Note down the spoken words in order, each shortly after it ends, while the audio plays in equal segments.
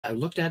I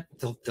looked at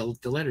the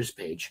letters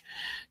page,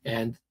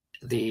 and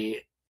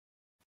the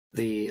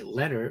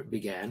letter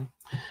began,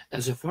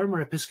 "As a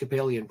former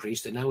Episcopalian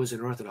priest and now as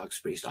an Orthodox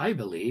priest, I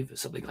believe,"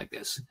 something like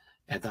this.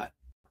 I thought,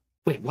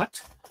 wait,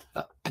 what?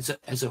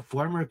 As a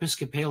former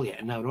Episcopalian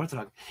and now an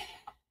Orthodox,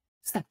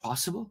 is that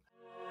possible?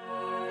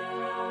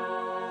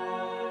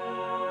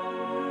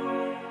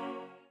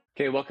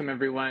 Okay, welcome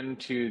everyone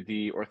to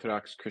the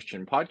Orthodox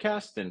Christian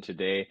Podcast, and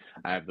today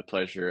I have the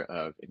pleasure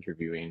of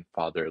interviewing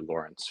Father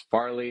Lawrence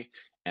Farley.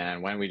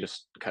 And why don't we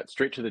just cut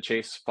straight to the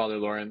chase, Father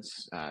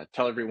Lawrence,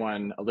 tell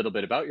everyone a little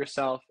bit about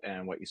yourself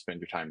and what you spend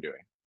your time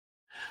doing.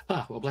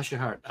 Well, bless your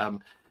heart.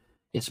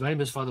 Yes, my name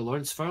is Father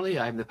Lawrence Farley.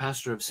 I'm the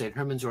pastor of St.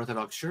 Herman's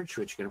Orthodox Church,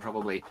 which you can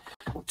probably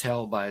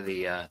tell by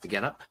the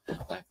get-up,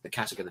 the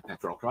cassock and the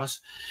pectoral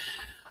cross.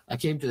 I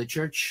came to the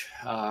church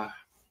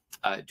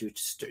to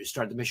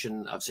start the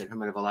mission of St.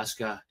 Herman of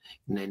Alaska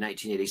in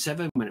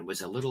 1987, when it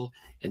was a little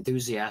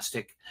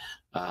enthusiastic,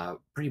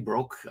 pretty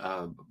broke,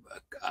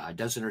 a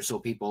dozen or so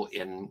people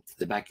in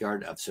the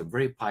backyard of some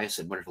very pious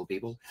and wonderful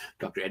people.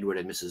 Dr. Edward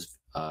and Mrs.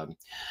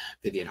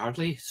 Vivian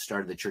Hartley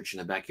started the church in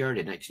the backyard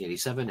in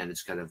 1987, and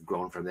it's kind of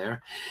grown from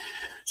there.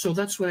 So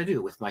that's what I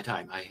do with my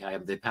time. I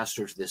am the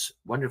pastor to this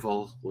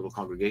wonderful little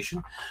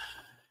congregation.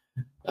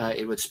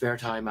 In what spare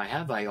time I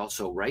have, I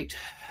also write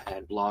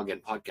and blog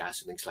and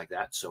podcast and things like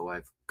that. So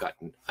I've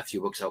gotten a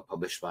few books out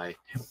published by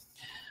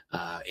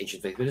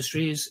Ancient Faith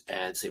Ministries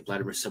and St.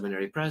 Vladimir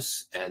Seminary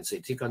Press and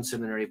St. Tikhon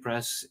Seminary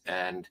Press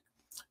and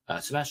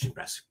Sebastian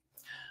Press.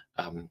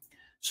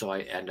 So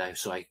a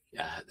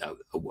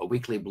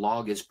weekly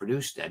blog is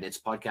produced and it's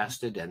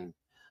podcasted, and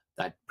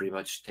that pretty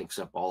much takes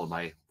up all of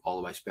my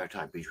spare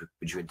time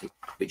between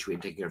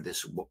taking care of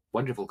this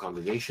wonderful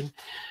congregation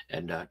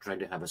and trying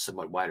to have a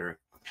somewhat wider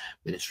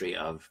ministry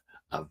of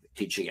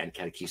teaching and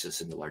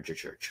catechesis in the larger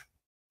church.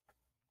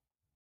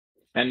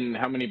 And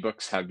how many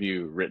books have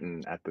you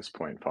written at this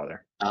point,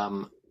 Father?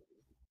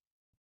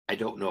 I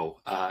don't know.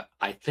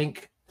 I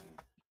think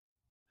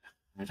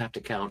I'd have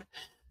to count.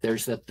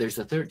 There's the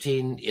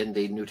 13 in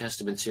the New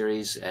Testament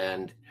series,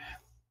 and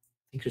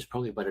I think there's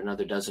probably about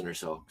another dozen or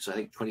so. So I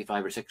think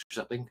 25 or 6 or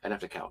something. I'd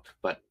have to count,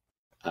 but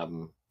a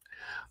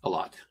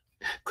lot.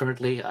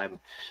 Currently, I'm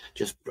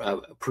just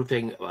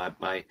proofing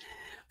my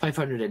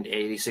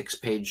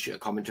 586-page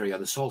commentary on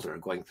the Psalter,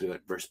 going through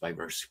it verse by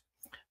verse.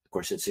 Of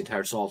course, it's the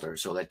entire Psalter,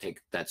 so I've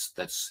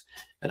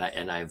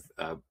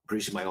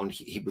produced my own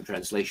Hebrew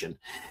translation.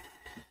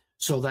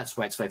 So that's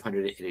why it's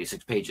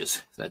 586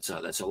 pages. That's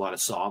a lot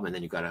of psalm, and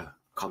then you've got to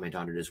comment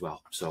on it as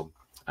well. So,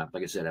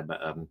 like I said,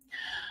 I'm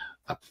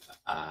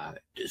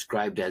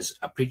described as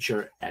a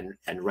preacher and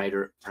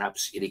writer,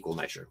 perhaps in equal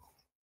measure.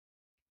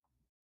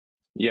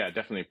 Yeah,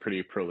 definitely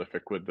pretty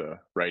prolific with the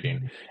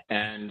writing.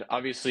 And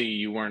obviously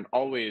you weren't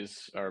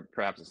always, or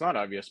perhaps it's not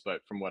obvious,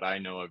 but from what I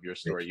know of your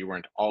story, you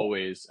weren't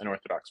always an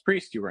Orthodox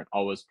priest. You weren't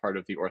always part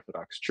of the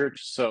Orthodox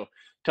Church. So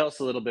tell us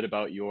a little bit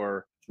about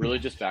your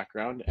religious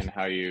background and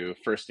how you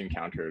first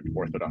encountered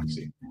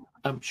Orthodoxy.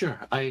 Sure.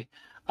 I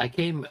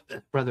came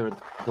rather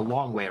the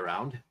long way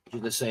around.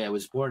 To say I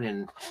was born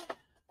in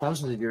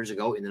thousands of years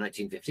ago in the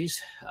 1950s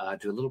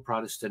to a little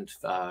Protestant,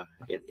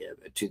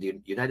 to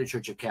the United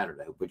Church of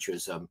Canada, which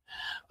was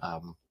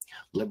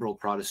liberal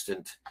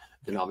Protestant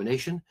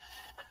denomination,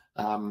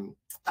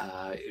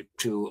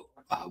 to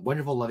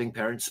wonderful, loving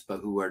parents,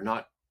 but who were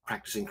not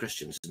practicing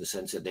Christians in the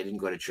sense that they didn't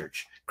go to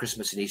church,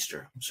 Christmas and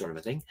Easter sort of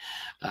a thing.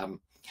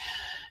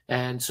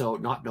 And so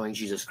not knowing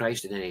Jesus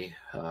Christ in any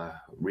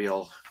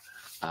real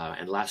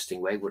and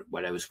lasting way.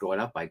 When I was growing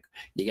up,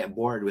 you get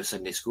bored with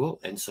Sunday school,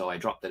 and so I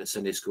dropped out of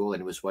Sunday school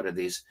and was one of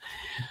these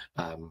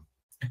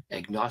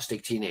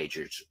agnostic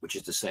teenagers, which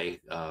is to say,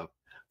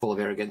 full of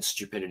arrogance,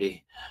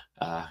 stupidity,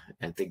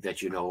 and think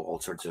that you know all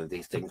sorts of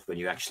these things when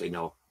you actually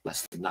know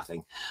less than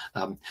nothing.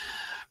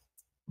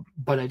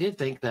 But I did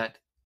think that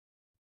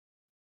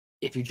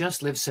if you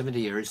just live 70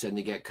 years and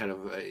you get kind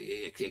of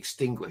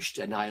extinguished,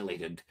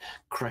 annihilated,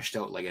 crushed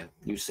out like a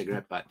new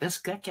cigarette butt,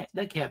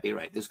 that can't be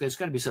right. There's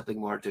got to be something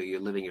more to you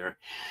living your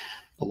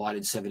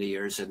allotted 70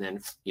 years and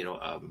then,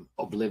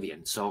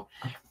 oblivion. So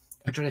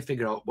I tried to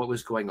figure out what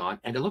was going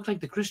on, and it looked like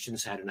the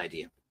Christians had an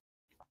idea.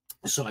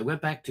 So I went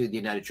back to the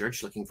United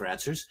Church looking for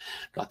answers,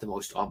 not the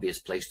most obvious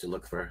place to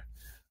look for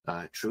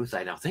truth,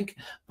 I now think,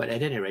 but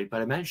at any rate,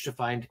 I managed to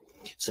find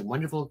some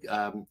wonderful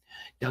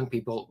young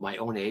people my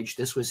own age.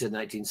 This was in the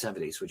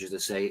 1970s, which is to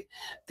say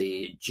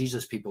the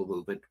Jesus People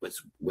movement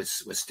was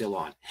still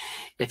on.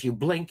 If you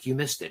blink, you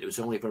missed it. It was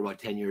only for about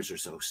 10 years or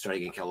so,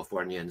 starting in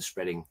California and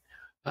spreading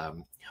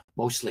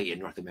mostly in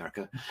North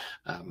America.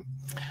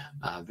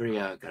 Very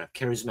kind of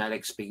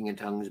charismatic, speaking in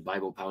tongues,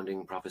 Bible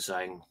pounding,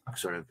 prophesying,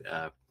 sort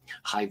of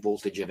high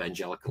voltage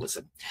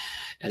evangelicalism.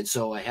 And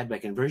so I had my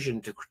conversion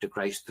to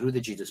Christ through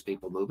the Jesus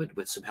People movement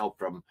with some help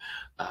from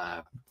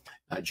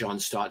John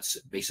Stott's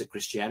Basic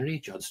Christianity,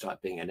 John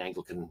Stott being an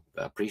Anglican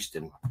priest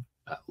and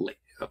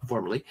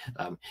formerly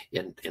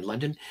in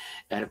London.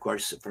 And of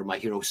course, for my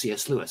hero,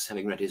 C.S. Lewis,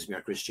 having read his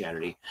Mere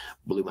Christianity,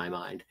 blew my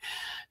mind.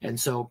 And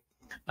so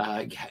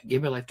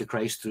gave my life to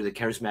Christ through the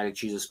charismatic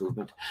Jesus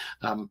movement.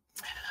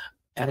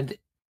 and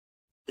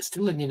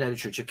still in the United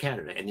Church of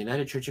Canada. And the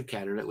United Church of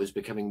Canada was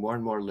becoming more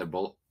and more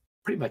liberal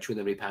pretty much with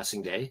every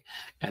passing day.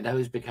 And I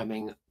was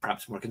becoming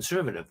perhaps more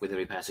conservative with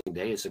every passing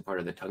day as a part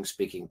of the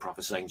tongue-speaking,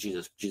 prophesying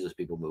Jesus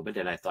people movement.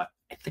 And I thought,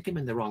 I think I'm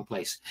in the wrong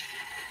place.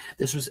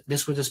 This was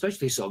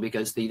especially so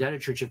because the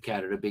United Church of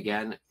Canada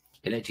began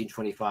in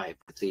 1925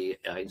 with the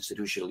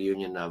institutional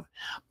union of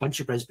a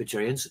bunch of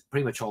Presbyterians,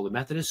 pretty much all the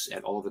Methodists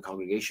and all of the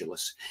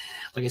Congregationalists.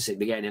 Like I said,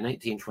 began in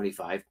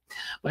 1925.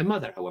 My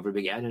mother, however,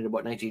 began in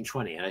about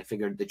 1920, and I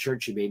figured the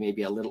church should be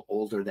maybe a little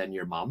older than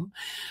your mom.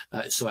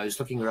 So I was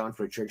looking around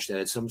for a church that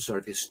had some sort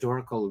of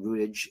historical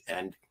rootage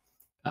and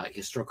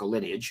historical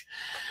lineage.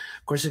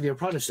 Of course, if you're a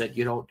Protestant,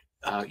 you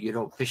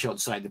don't fish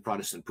outside the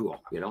Protestant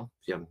pool.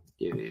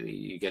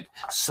 You get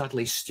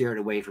subtly steered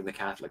away from the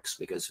Catholics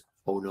because,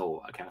 oh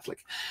no, a Catholic.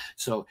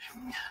 So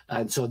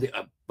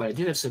but I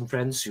did have some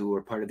friends who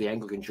were part of the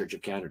Anglican Church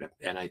of Canada,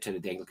 and I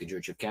attended the Anglican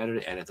Church of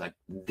Canada, and I thought,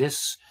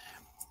 this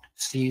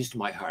seized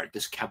my heart,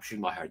 this captured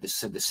my heart, this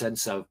said the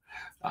sense of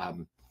a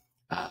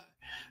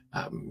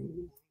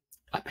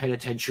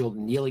penitential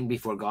kneeling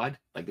before God,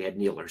 like they had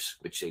kneelers,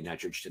 which the United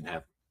Church didn't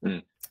have.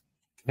 Mm.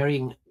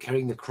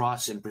 Carrying the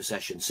cross in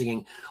procession,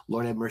 singing,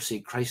 Lord have mercy,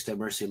 Christ have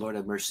mercy, Lord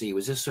have mercy. It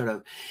was this sort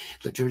of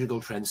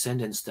liturgical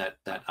transcendence that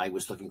I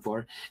was looking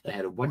for. I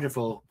had a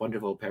wonderful,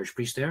 wonderful parish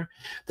priest there,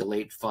 the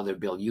late Father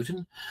Bill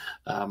Newton,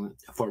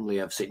 formerly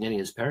of St.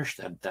 Ninian's Parish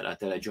that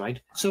I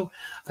joined. So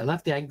I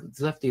left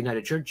the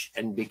United Church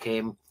and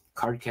became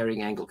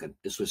card-carrying Anglican.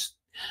 This was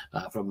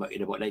from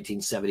about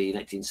 1970,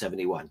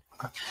 1971.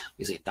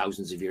 You say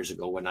thousands of years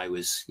ago when I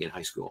was in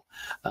high school.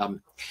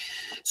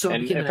 So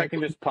and if I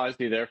can just pause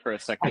you there for a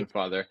second, right.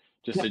 Father,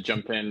 just to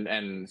jump in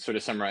and sort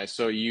of summarize.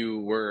 So you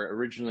were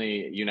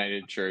originally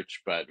United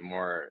Church, but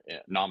more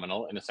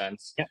nominal in a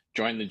sense,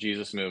 joined the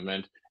Jesus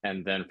movement,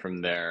 and then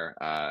from there,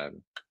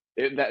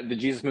 the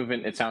Jesus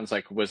movement, it sounds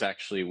like, was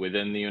actually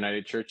within the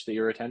United Church that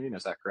you were attending.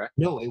 Is that correct?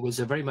 No, it was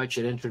very much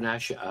an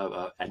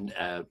international and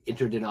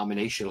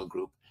interdenominational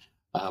group.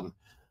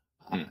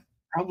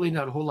 Probably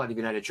not a whole lot of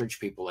United Church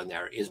people in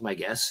there, is my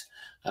guess,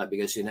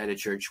 because the United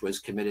Church was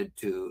committed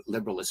to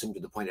liberalism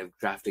to the point of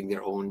drafting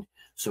their own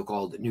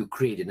so-called new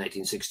creed in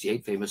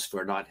 1968, famous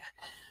for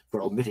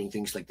omitting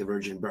things like the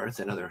virgin birth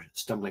and other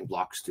stumbling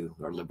blocks to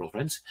our liberal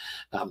friends.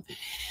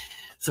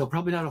 So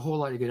probably not a whole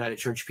lot of United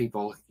Church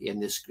people in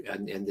this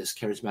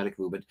charismatic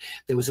movement.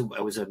 There was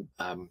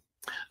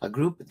a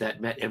group that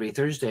met every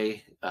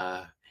Thursday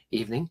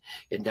evening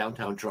in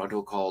downtown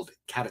Toronto called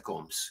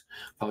Catacombs,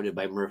 founded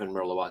by Mervyn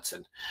Merla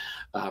Watson.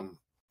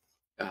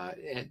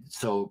 And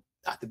so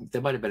there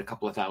might have been a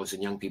couple of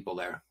thousand young people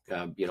there,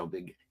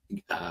 big.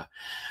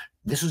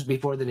 This was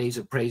before the days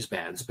of praise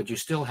bands, but you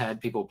still had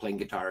people playing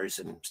guitars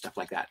and stuff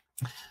like that,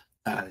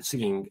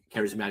 singing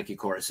charismatic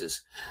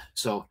choruses.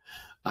 So,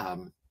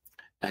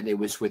 and it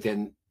was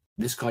within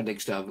this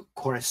context of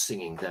chorus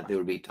singing that there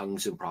would be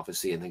tongues and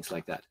prophecy and things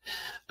like that.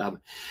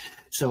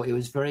 So it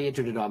was very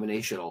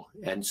interdenominational.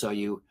 And so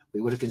we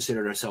would have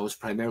considered ourselves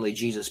primarily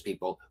Jesus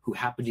people who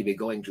happened to be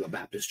going to a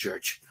Baptist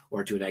church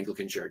or to an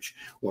Anglican church,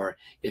 or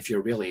if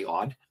you're really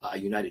odd, a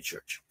United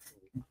Church.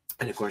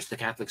 And of course, the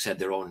Catholics had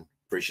their own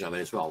version of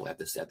it as well at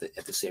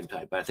the same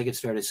time. But I think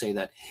it's fair to say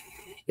that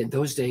in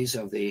those days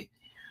of the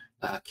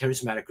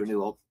charismatic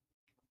renewal,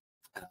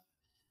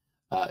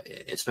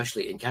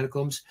 especially in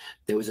Catacombs,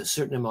 there was a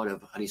certain amount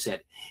of,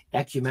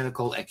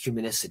 ecumenical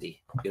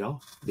ecumenicity.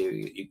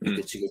 You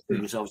consider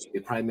yourselves to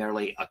be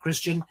primarily a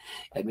Christian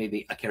and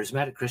maybe a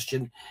charismatic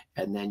Christian,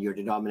 and then your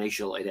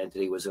denominational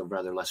identity was of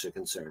rather lesser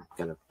concern.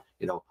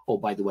 Oh,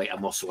 by the way,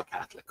 I'm also a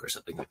Catholic or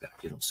something like that.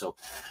 So,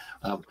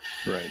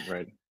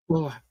 right.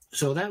 Well,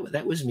 so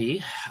that was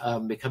me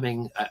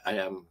becoming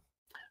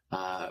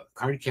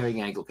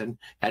card-carrying Anglican,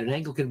 and an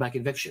Anglican by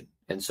conviction,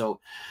 and so,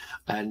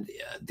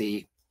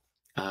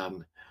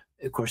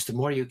 of course, the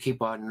more you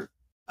keep on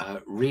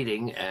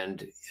reading,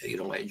 and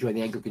I joined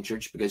the Anglican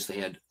Church because they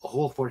had a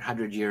whole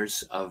 400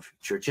 years of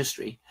church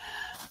history.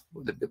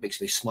 That makes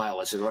me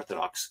smile as an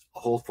Orthodox, a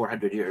whole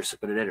 400 years,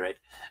 but at any rate.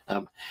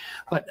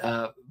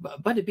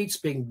 But it beats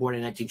being born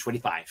in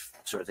 1925,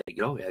 sort of thing,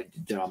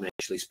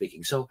 denominationally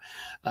speaking. So,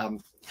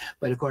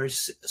 but of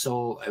course,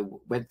 so I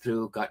went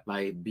through, got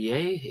my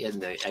BA in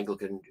the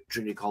Anglican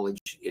Trinity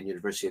College in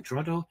University of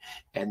Toronto,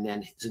 and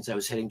then since I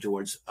was heading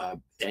towards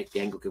the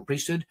Anglican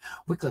priesthood,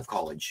 Wycliffe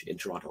College in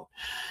Toronto,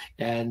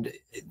 and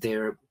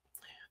there.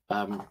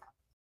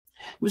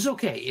 It was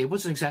okay. It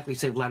wasn't exactly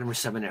St. Vladimir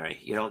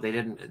Seminary. They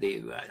didn't.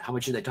 How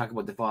much did they talk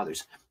about the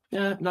fathers?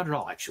 Not at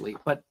all, actually.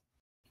 But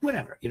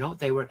whatever.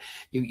 They were.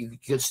 You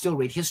could still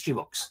read history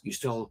books.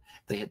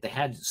 They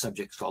had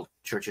subjects called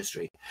church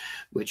history,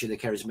 which in the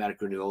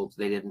charismatic renewal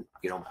they didn't.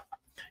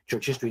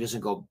 Church history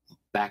doesn't go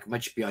back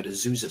much beyond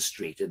Azusa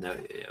Street it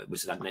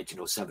was in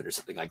 1907 or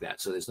something like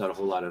that. So there's not a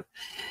whole lot of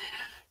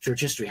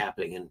church history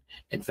happening. And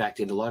in fact,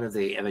 in a lot of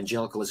the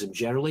evangelicalism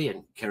generally,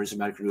 and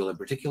charismatic renewal in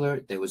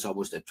particular, there was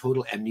almost a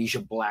total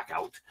amnesia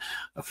blackout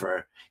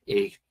for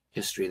a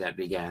history that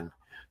began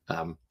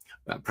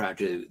prior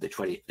to the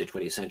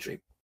 20th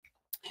century.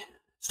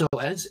 So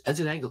as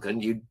an Anglican,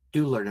 you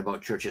do learn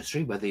about church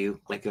history, whether you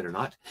like it or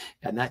not,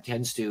 and that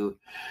tends to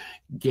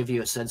give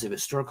you a sense of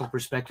historical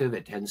perspective.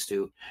 It tends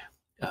to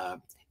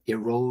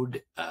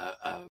erode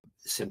a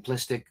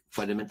simplistic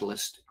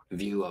fundamentalist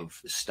view of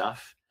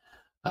stuff.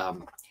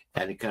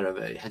 And it kind of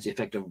has the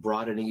effect of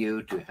broadening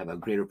you to have a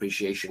greater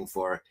appreciation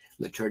for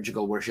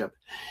liturgical worship.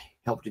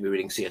 Helped to be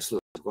reading C.S.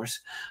 Lewis, of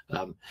course,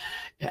 and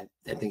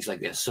things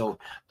like this. So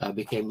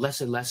became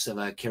less and less of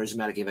a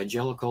charismatic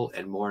evangelical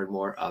and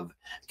more of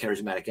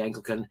charismatic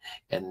Anglican,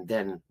 and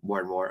then more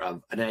and more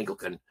of an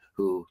Anglican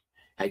who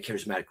had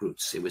charismatic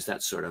roots. It was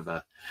that sort of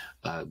a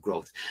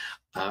growth.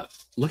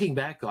 Looking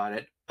back on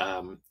it,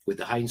 with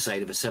the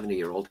hindsight of a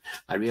 70-year-old,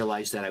 I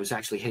realized that I was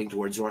actually heading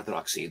towards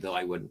Orthodoxy, though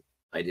I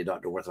did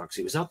not know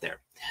Orthodoxy was out there.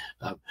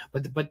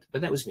 But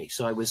that was me.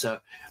 So I was an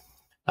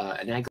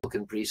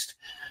Anglican priest,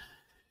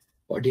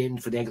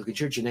 ordained for the Anglican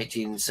Church in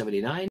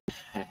 1979.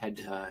 I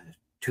had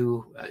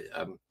two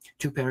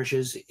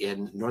parishes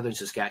in northern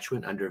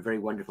Saskatchewan under a very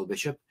wonderful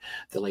bishop,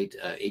 the late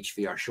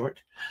H.V.R.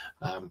 Short,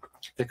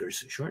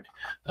 Vickers Short,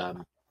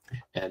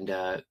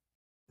 and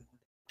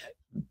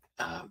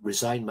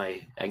resigned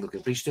my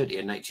Anglican priesthood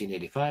in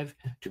 1985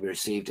 to be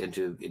received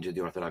into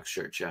the Orthodox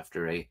Church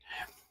after a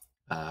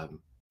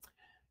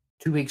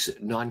 2 weeks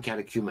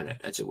non-catechumenate,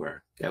 as it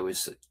were. I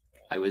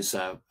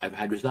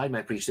had resigned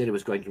my priesthood. I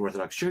was going to the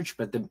Orthodox Church,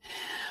 but the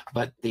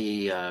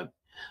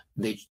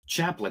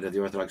chaplain of the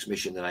Orthodox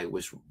mission that I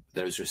was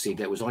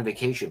received, I was on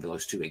vacation for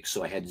those 2 weeks,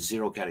 so I had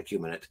zero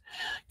catechumenate.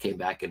 Came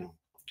back and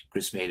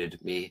chrismated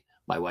me,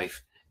 my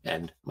wife,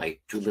 and my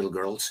two little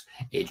girls,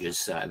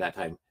 ages at that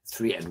time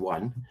 3 and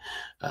 1,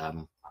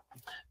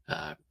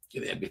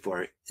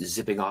 before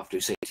zipping off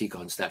to St.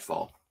 Tikhon's that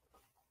fall.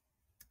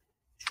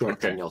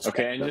 Short.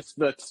 Okay, and just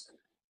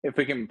if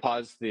we can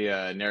pause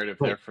the narrative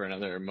there for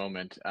another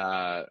moment.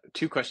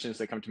 Two questions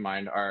that come to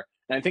mind are,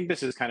 and I think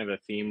this is kind of a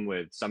theme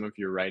with some of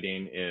your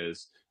writing,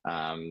 is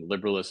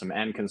liberalism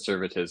and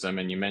conservatism.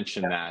 And you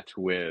mentioned that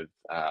with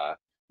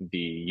the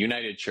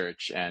United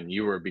Church, and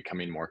you were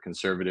becoming more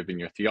conservative in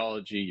your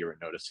theology. You were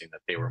noticing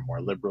that they were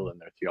more liberal in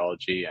their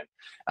theology.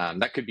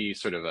 And that could be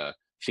sort of a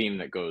theme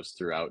that goes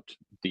throughout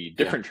the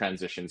different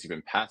transitions,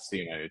 even past the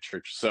United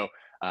Church. So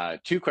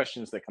two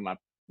questions that come up.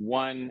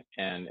 One,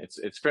 and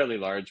it's fairly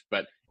large,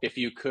 but if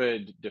you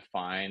could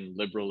define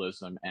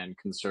liberalism and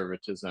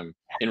conservatism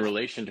in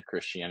relation to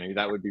Christianity,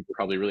 that would be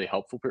probably really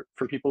helpful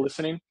for people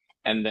listening.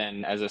 And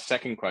then as a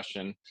second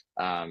question,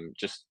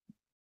 just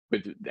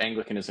with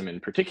Anglicanism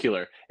in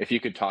particular, if you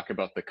could talk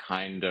about the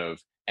kind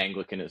of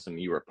Anglicanism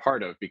you were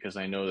part of, because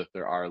I know that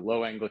there are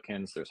low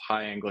Anglicans, there's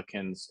high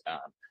Anglicans,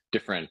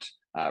 different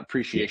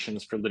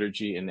appreciations for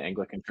liturgy in the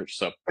Anglican Church.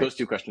 So those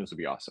two questions would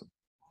be awesome.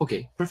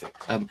 Okay, perfect.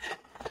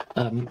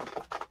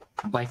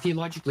 By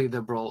theologically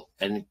liberal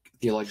and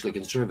theologically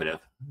conservative,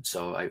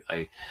 so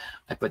I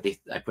put the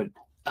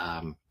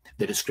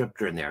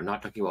descriptor in there. I'm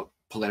not talking about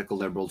political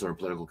liberals or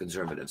political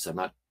conservatives. I'm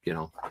not,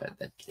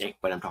 that ain't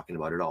what I'm talking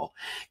about at all.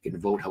 You can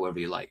vote however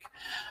you like.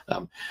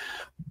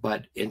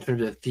 But in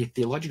terms of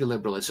theological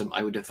liberalism,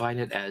 I would define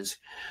it as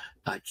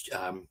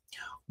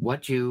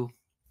what you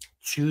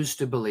choose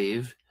to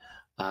believe,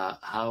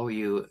 how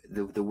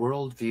the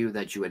worldview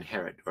that you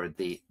inherit, or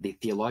the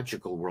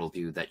theological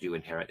worldview that you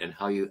inherit, and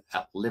how you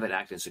live and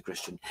act as a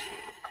Christian,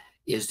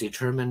 is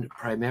determined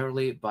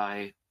primarily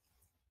by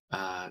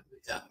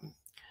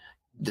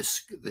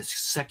this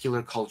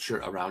secular culture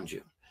around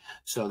you.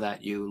 So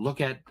that you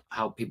look at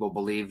how people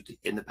believed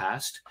in the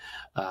past,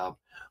 whether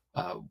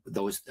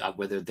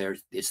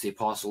it's the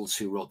apostles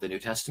who wrote the New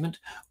Testament,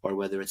 or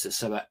whether it's a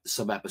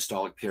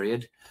sub-apostolic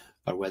period,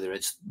 or whether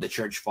it's the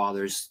church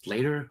fathers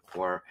later,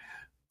 or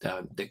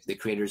the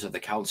creators of the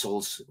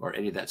councils, or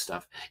any of that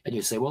stuff. And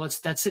you say, well,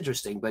 that's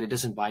interesting, but it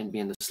doesn't bind me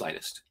in the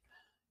slightest.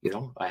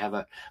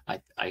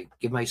 I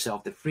give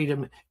myself the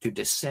freedom to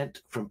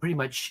dissent from pretty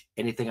much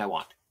anything I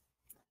want.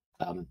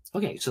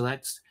 Okay, so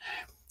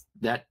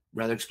that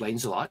rather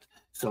explains a lot.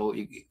 So,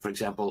 for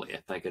example,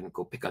 if I can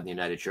go pick on the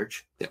United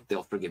Church,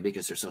 they'll forgive me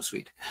because they're so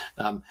sweet.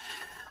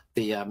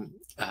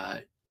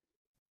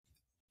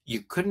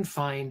 You couldn't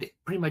find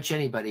pretty much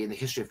anybody in the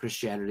history of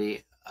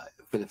Christianity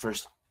for the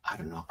first,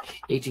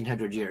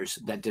 1,800 years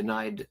that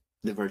denied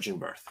the virgin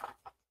birth.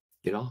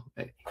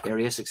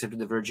 Arius accepted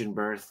the virgin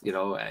birth,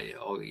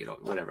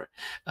 whatever.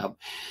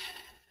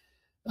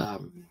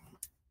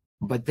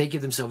 But they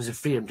give themselves a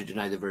freedom to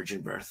deny the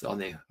virgin birth on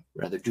the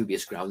rather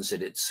dubious grounds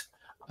that it's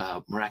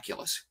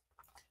miraculous.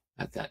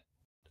 That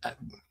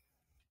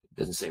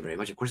doesn't say very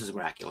much. Of course, it's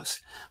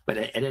miraculous, but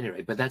at any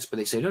rate, but that's what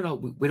they say. No,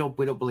 we don't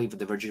believe in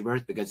the virgin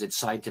birth because it's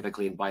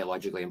scientifically and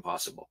biologically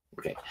impossible.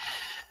 Okay,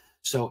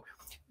 so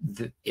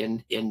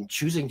in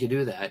choosing to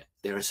do that,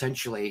 they're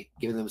essentially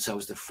giving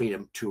themselves the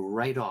freedom to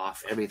write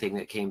off everything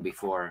that came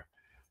before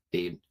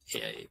the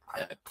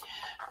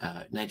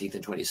 19th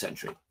and 20th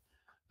century.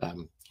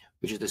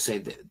 Which is to say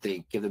that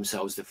they give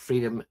themselves the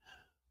freedom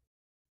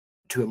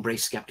to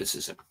embrace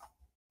skepticism.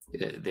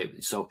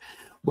 So,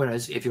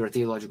 whereas if you're a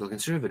theological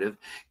conservative,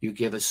 you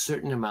give a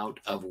certain amount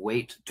of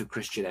weight to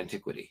Christian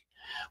antiquity,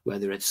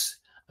 whether it's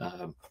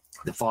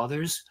the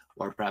fathers,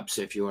 or perhaps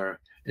if you're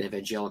an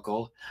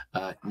evangelical,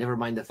 never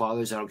mind the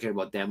fathers, I don't care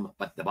about them,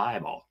 but the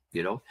Bible,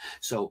 you know?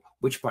 So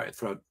which part,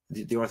 for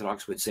the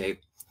Orthodox would say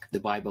the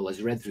Bible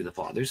is read through the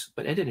fathers,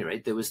 but at any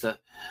rate, there was the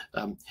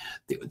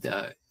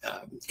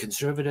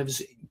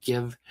conservatives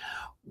give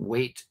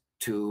weight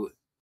to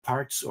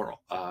parts or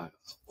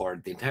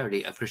the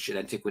entirety of Christian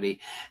antiquity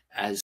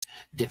as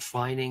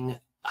defining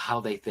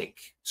how they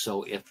think.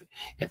 So if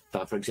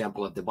for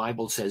example, if the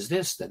Bible says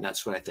this, then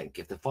that's what I think.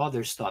 If the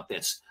fathers thought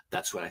this,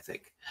 that's what I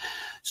think.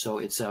 So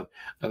it's I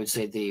would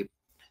say the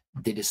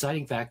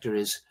deciding factor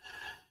is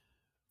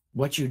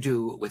what you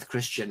do with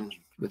Christian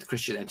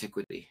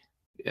antiquity.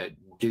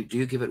 Do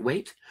you give it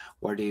weight,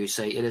 or do you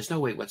say it has no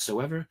weight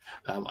whatsoever?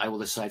 I will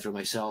decide for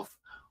myself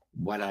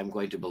what I'm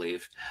going to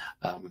believe.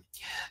 I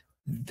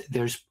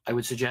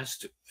would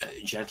suggest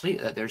gently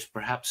that there's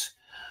perhaps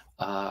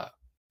a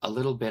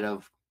little bit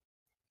of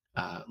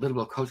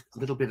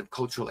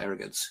cultural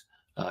arrogance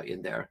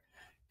in there.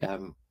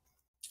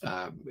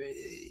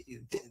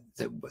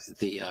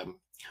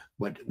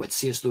 What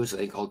C.S. Lewis I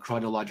think called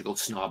chronological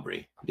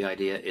snobbery. The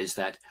idea is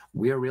that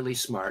we're really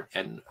smart,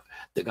 and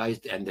the guys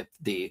and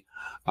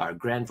our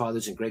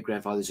grandfathers and great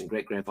grandfathers and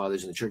great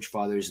grandfathers and the church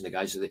fathers and the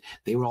guys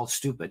they were all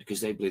stupid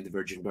because they believed the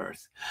virgin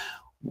birth.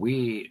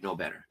 We know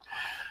better.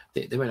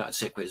 They might not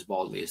say it quite as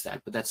baldly as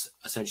that, but that's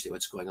essentially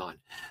what's going on.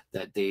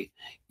 That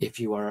if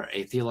you are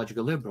a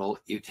theological liberal,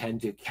 you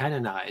tend to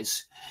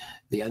canonize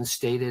the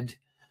unstated,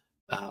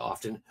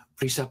 often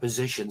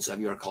presuppositions of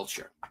your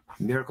culture.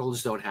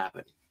 Miracles don't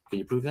happen. Can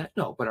you prove that?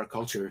 No, but our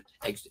culture,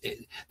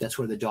 that's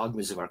where the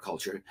dogmas of our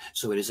culture,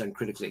 so it is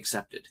uncritically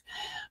accepted.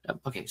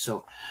 Okay,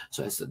 so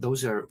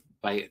those are,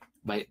 by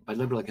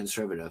liberal and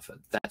conservative,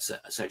 that's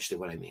essentially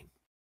what I mean.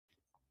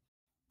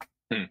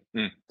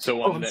 So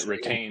one that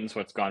retains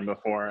what's gone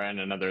before, and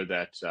another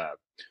that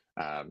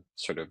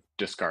sort of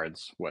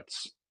discards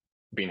what's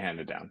being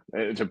handed down,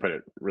 to put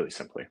it really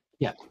simply.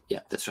 Yeah,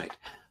 that's right.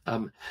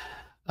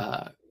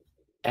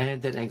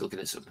 And then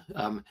Anglicanism.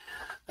 I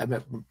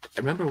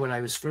remember when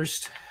I was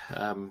first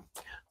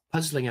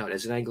puzzling out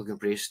as an Anglican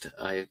priest,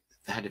 I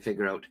had to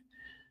figure out,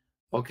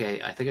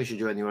 okay, I think I should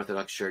join the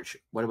Orthodox Church.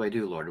 What do I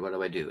do, Lord? What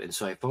do I do? And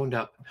so I phoned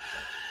up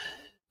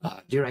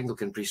a dear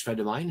Anglican priest friend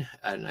of mine,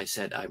 and I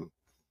said,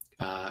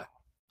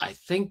 I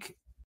think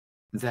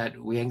that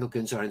we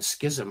Anglicans are in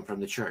schism from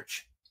the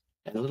church.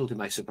 And a little to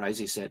my surprise,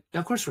 he said,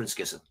 of course we're in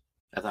schism.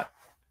 I thought,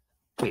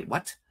 wait,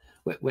 what?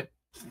 What?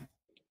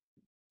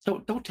 So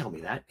don't tell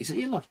me that. He said,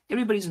 yeah, look,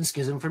 everybody's in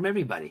schism from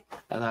everybody.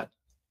 I thought,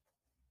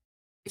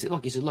 he said,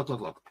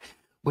 look.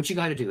 What you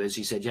got to do is,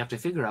 he said, you have to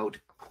figure out,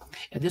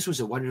 and this was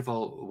a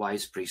wonderful,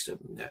 wise priest, a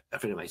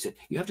friend of mine said,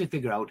 you have to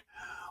figure out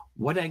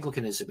what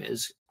Anglicanism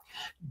is.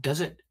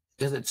 Does it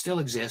still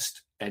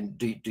exist? And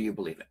do you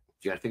believe it?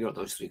 You got to figure out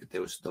those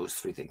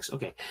three things.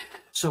 Okay,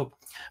 so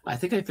I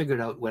think I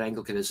figured out what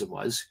Anglicanism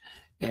was,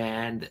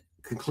 and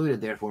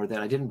concluded therefore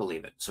that I didn't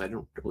believe it. So I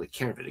don't really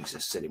care if it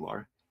exists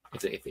anymore.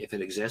 If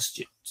it exists,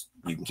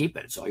 you can keep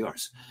it. It's all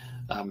yours.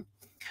 And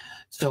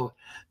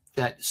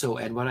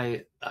what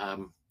I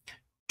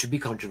to be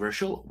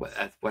controversial,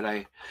 what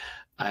I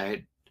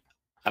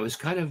was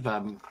kind of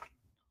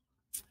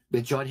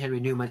with John Henry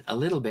Newman a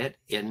little bit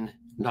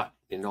not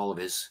in all of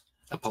his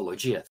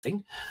apologia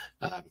thing.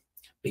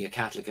 Being a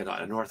Catholic and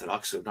not an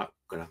Orthodox, so I'm not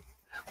going to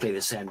play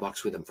the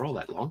sandbox with him for all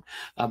that long.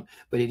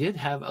 But he did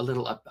have a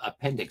little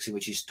appendix in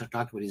which he talked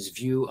about his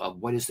view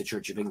of what is the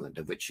Church of England,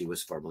 of which he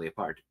was formerly a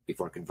part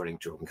before converting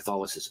to Roman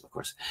Catholicism, of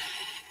course.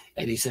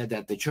 And he said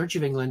that the Church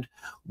of England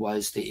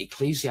was the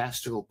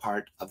ecclesiastical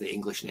part of the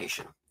English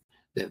nation.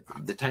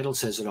 The title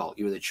says it all.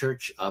 You were the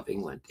Church of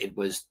England. It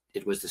was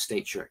the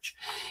state church,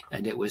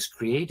 and it was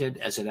created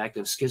as an act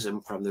of schism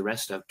from the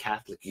rest of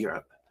Catholic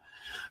Europe.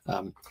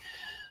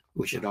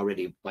 Which had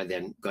already by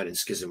then got in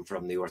schism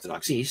from the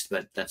Orthodox East,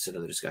 but that's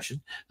another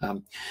discussion.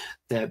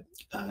 Henry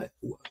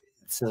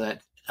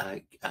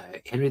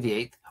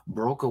VIII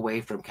broke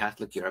away from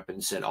Catholic Europe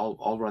and said,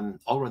 "I'll run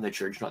the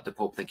church, not the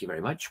Pope. Thank you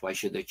very much. Why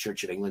should the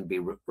Church of England be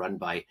run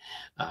by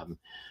an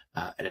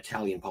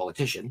Italian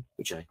politician?"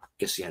 Which I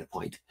guess he had a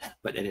point,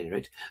 but at any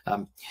rate,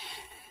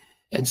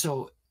 and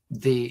so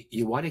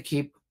you want to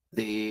keep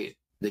the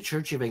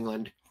Church of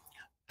England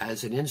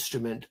as an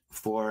instrument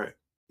for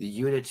the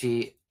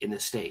unity in the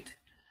state.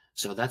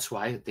 So that's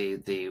why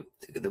the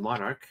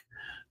monarch,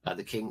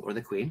 the king or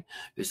the queen,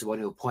 is the one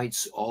who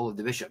appoints all of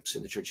the bishops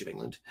in the Church of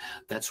England.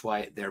 That's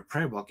why their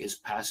prayer book is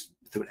passed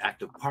through an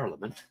act of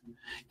parliament,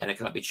 and it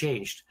cannot be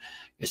changed.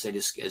 As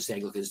the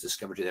Anglicans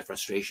discovered to their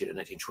frustration in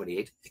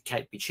 1928, it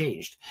can't be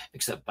changed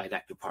except by an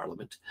act of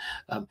parliament.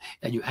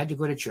 And you had to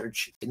go to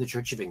church in the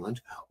Church of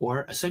England,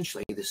 or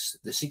essentially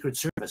the Secret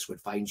Service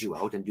would find you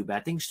out and do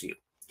bad things to you.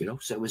 You know,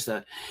 so it was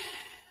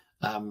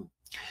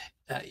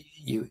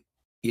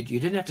you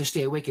didn't have to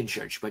stay awake in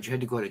church, but you had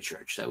to go to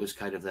church. That was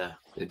kind of the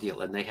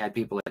deal. And they had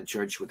people in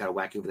church who got to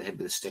whack you over the head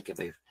with a stick if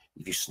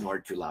you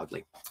snored too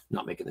loudly.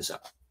 Not making this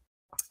up.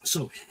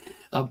 So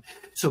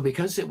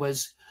because it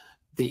was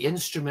the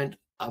instrument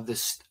of the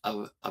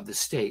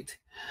state,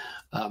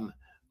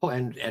 Oh,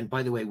 and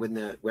by the way, when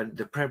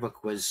the prayer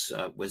book was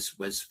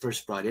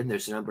first brought in,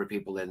 there's a number of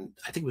people in,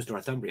 I think it was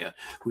Northumbria,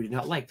 who did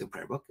not like the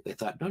prayer book. They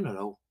thought,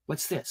 no,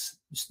 what's this?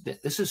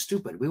 This is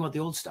stupid. We want the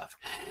old stuff.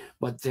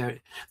 But the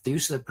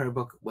use of the prayer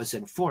book was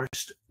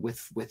enforced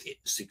with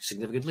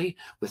significantly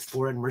with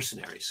foreign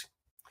mercenaries.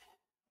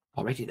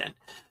 Alrighty then.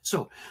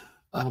 So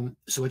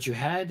what you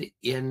had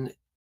in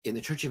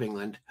the Church of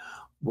England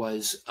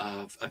was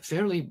a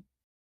fairly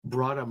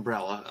broad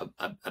umbrella,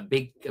 a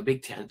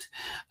big tent.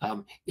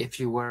 If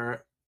you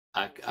were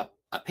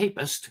a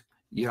papist,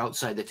 you're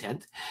outside the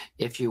tent.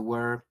 If you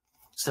were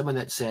someone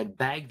that said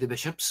bag the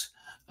bishops,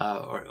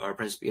 or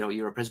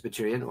you're a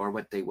Presbyterian, or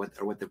what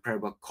the prayer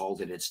book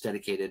called in its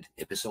dedicated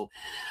epistle,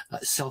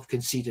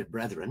 self-conceited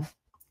brethren.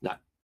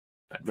 Not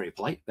very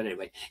polite, but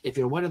anyway, if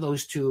you're one of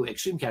those two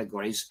extreme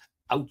categories,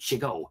 out you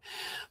go.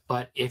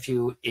 But if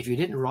you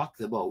didn't rock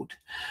the boat,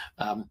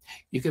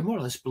 you could more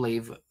or less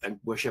believe and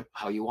worship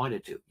how you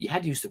wanted to. You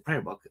had to use the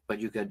prayer book, but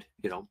you could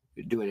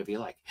do whatever you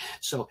like.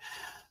 So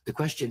the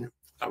question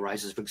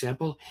arises, for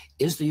example,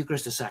 is the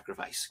Eucharist a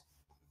sacrifice?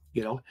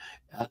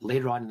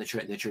 Later on in the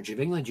Church of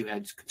England, you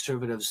had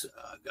conservatives,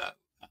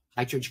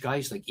 high church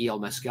guys like E.L.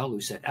 Mescal,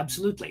 who said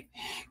absolutely.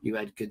 You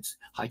had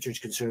high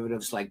church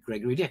conservatives like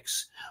Gregory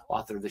Dix,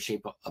 author of The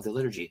Shape of the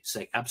Liturgy,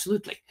 saying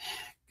absolutely.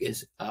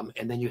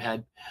 And then you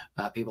had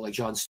people like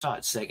John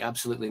Stott saying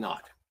absolutely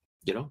not.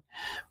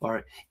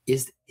 Or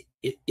is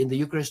in the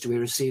Eucharist do we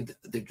receive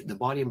the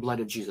body and blood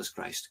of Jesus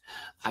Christ?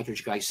 High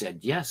church guy said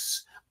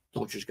yes.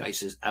 Low church guy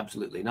says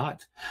absolutely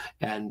not.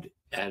 And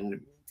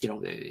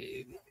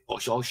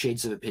all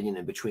shades of opinion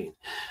in between.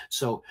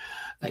 So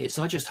it's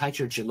not just high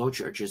church and low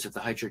church, as if the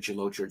high church and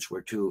low church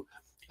were two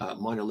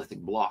monolithic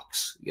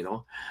blocks.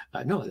 No,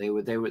 there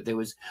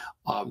was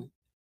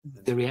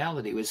the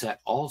reality was that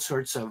all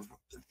sorts of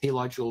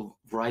theological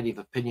variety of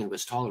opinion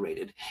was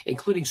tolerated,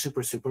 including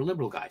super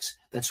liberal guys.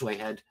 That's why I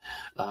had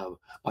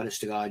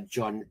honest to God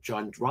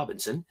John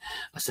Robinson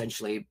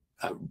essentially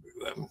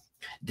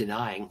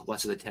denying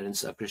lots of the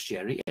tenets of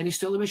Christianity, and he's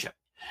still a bishop.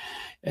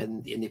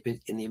 And in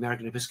the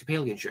American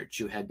Episcopalian Church,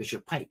 you had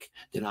Bishop Pike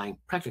denying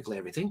practically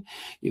everything.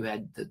 You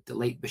had the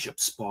late Bishop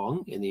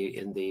Spong in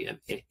the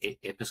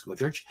Episcopal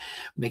Church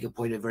make a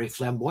point of very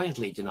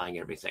flamboyantly denying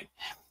everything,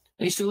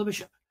 and he's still a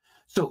bishop.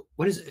 So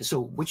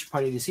which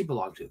party does he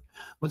belong to?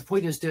 Well, the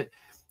point is to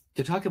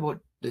talk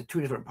about the two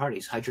different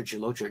parties, high church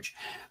and low church,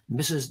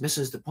 misses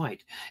the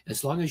point.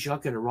 As long as you're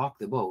not going to rock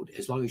the boat,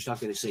 as long as you're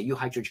not going to say you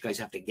high church guys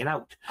have to get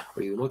out,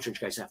 or you low church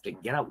guys have to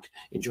get out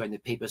and join the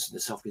papists and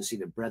the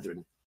self-conceited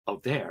brethren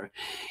out there,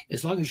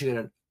 as long as you're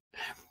going to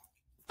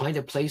find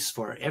a place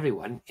for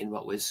everyone in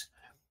what was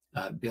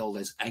billed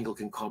as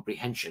Anglican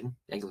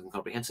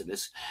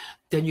comprehensiveness,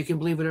 then you can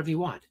believe whatever you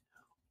want,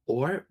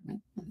 or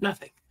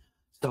nothing.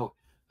 So,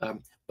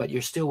 but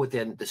you're still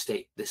within the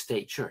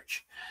state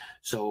church.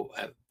 So,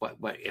 what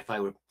if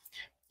I were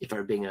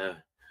being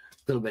a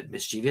little bit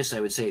mischievous, I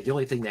would say the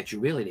only thing that you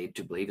really need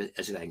to believe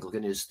as an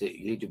Anglican is that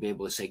you need to be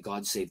able to say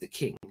God save the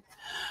King,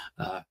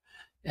 so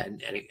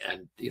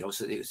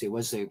it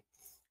was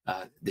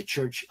the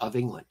Church of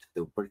England.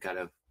 The word kind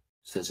of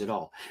says it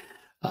all.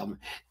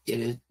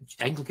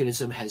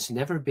 Anglicanism has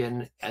never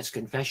been as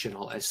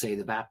confessional as, say,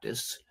 the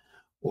Baptists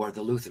or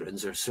the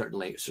Lutherans, or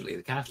certainly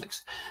the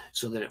Catholics.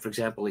 So that, for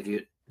example, if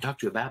you talk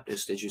to a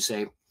Baptist, as you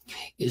say,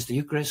 is the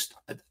Eucharist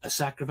a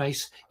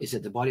sacrifice? Is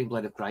it the body and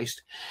blood of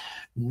Christ?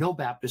 No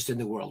Baptist in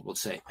the world will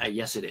say,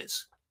 yes, it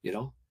is.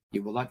 You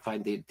will not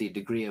find the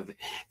degree of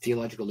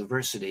theological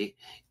diversity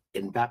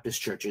in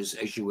Baptist churches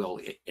as you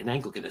will in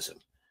Anglicanism.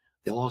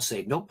 They'll all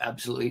say, nope,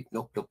 absolutely,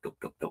 nope.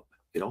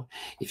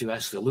 If you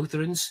ask the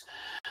Lutherans,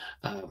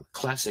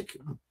 classic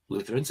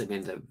Lutherans, I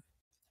mean,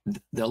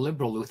 the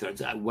liberal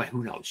Lutherans,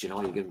 who knows?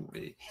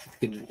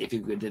 If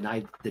you could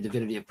deny the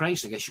divinity of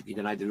Christ, I guess you can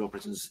deny the real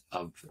presence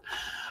of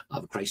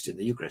Christ in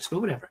the Eucharist,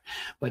 but whatever.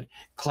 But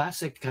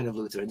classic kind of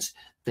Lutherans,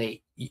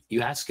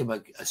 you ask them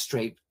a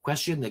straight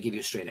question, they give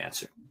you a straight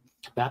answer.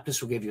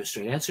 Baptists will give you a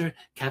straight answer.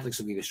 Catholics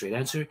will give you a straight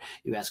answer.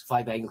 You ask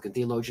 5 Anglican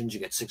theologians, you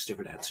get 6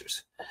 different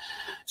answers.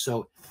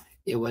 So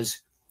it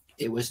was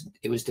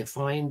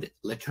defined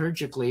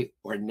liturgically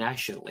or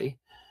nationally.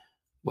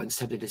 One's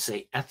tempted to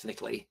say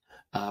ethnically.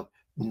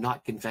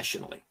 Not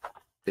confessionally.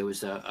 There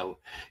was a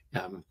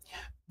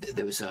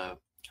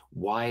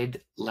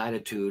wide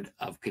latitude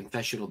of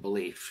confessional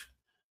belief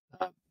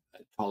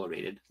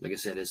tolerated. Like I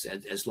said,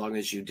 as long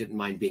as you didn't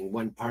mind being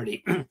one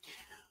party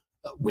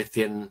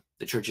within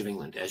the Church of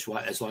England, as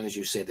long as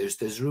you say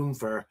there's room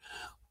for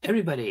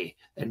everybody,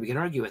 and we can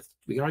argue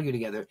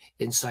together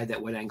inside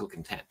that one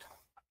Anglican tent.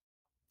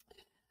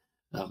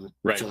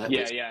 Right. So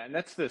and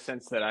that's the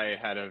sense that I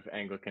had of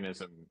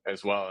Anglicanism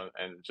as well.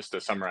 And just to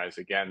summarize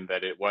again,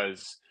 that it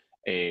was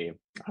a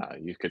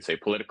you could say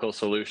political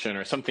solution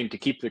or something to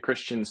keep the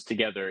Christians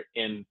together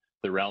in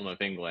the realm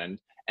of England.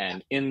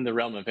 And in the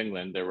realm of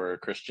England, there were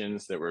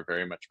Christians that were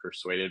very much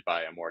persuaded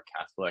by a more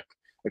Catholic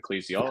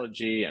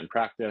ecclesiology and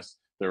practice.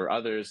 There were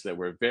others that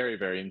were very,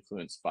 very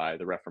influenced by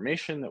the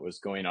Reformation that was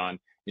going on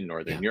in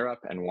Northern Europe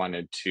and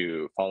wanted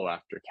to follow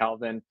after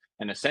Calvin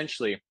And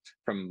essentially,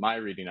 from my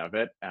reading of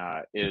it,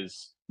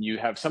 is you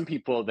have some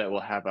people that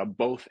will have a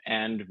both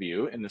and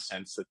view, in the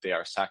sense that they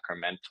are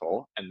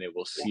sacramental, and they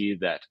will see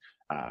that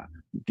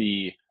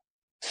the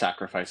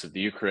sacrifice of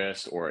the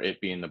Eucharist, or it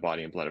being the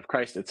body and blood of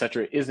Christ,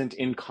 etc., isn't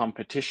in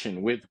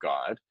competition with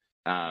God.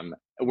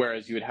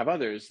 Whereas you would have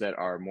others that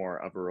are more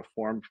of a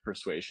Reformed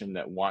persuasion,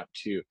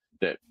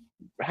 that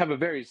have a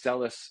very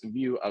zealous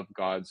view of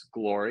God's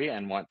glory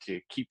and want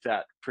to keep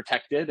that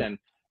protected, and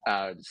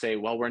say,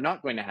 well, we're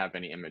not going to have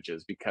any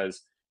images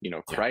because,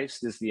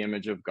 Christ is the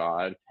image of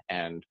God,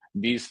 and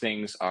these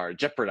things are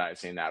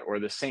jeopardizing that, or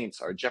the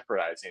saints are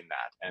jeopardizing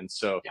that. And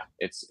so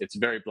it's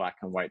very black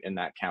and white in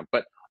that camp.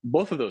 But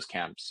both of those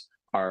camps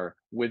are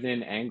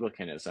within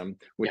Anglicanism,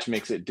 which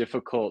makes it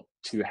difficult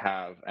to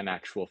have an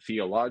actual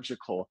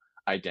theological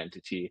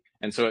identity.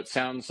 And so it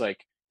sounds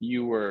like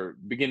you were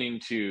beginning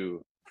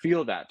to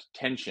feel that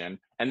tension,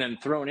 and then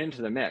thrown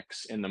into the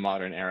mix in the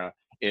modern era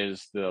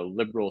is the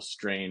liberal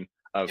strain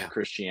of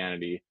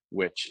Christianity,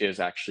 which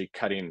is actually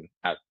cutting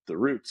at the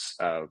roots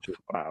of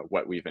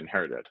what we've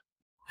inherited.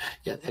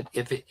 Yeah,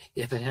 if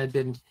it had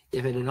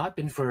not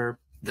been for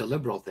the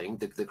liberal thing,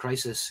 the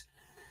crisis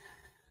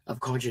of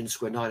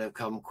conscience would not have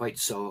come quite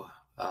so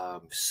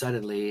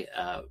suddenly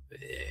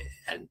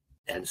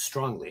and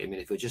strongly. I mean,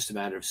 if it was just a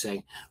matter of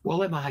saying,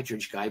 well, I'm a high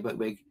church guy, but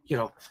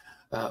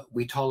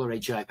we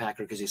tolerate J.I.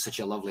 Packer because he's such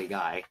a lovely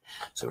guy,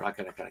 so we're not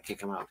going to kind of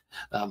kick him out.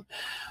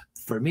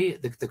 For me,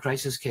 the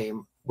crisis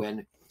came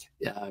when,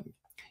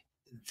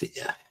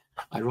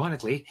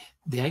 ironically,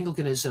 the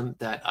Anglicanism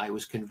that I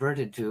was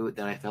converted to,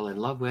 that I fell in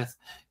love with,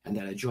 and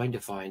that I joined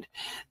to find,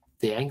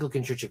 the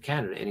Anglican Church of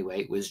Canada,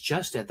 anyway, was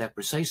just at that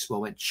precise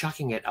moment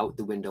chucking it out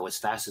the window as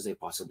fast as they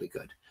possibly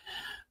could.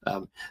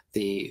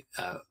 The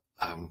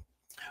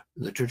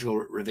liturgical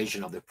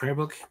revision of the prayer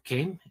book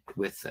came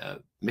with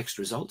mixed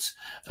results,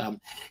 and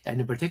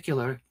in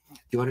particular,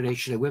 the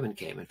ordination of women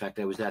came. In fact,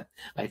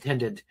 I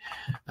attended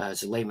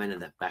as a layman in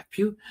the back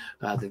pew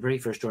the very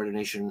first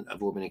ordination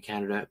of a woman in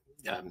Canada.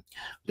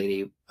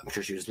 Lady, I'm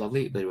sure she was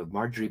lovely, Lady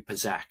Marjorie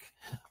Pazak,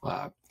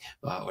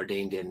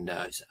 ordained in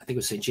I think it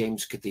was St.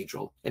 James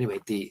Cathedral. Anyway,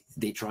 the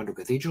Toronto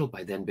Cathedral,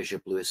 by then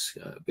Bishop Lewis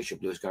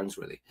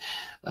Garnsworthy.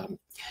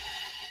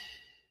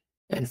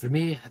 And for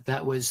me,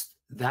 that was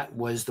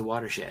the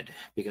watershed,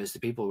 because the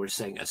people were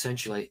saying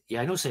essentially,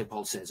 I know St.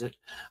 Paul says it,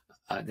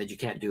 that you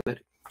can't do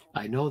it.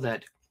 I know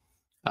that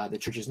the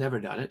church has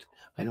never done it.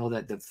 I know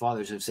that the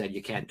fathers have said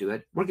you can't do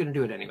it. We're going to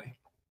do it anyway.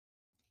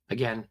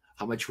 Again,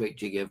 how much weight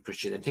do you give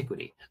Christian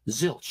antiquity?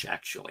 Zilch,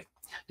 actually.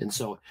 And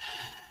so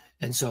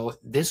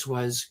this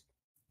was,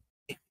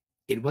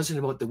 it wasn't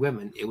about the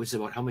women. It was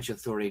about how much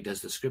authority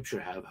does the scripture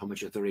have? How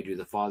much authority do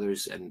the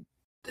fathers and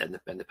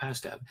the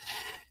past have?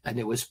 And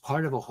it was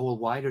part of a whole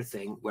wider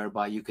thing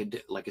whereby you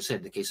could, like I said,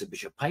 in the case of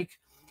Bishop Pike,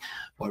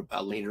 or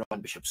later on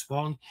Bishop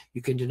Spong,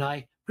 you can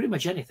deny pretty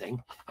much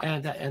anything,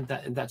 and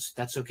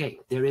that's okay.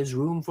 There is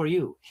room for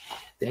you.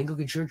 The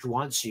Anglican Church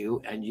wants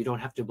you, and you don't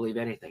have to believe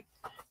anything.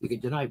 You can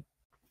deny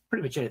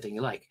pretty much anything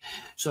you like.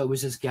 So it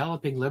was this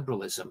galloping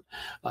liberalism,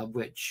 of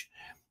which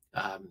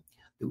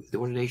the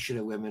ordination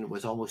of women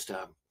was almost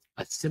a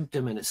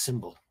symptom and a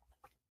symbol.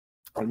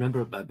 I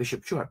remember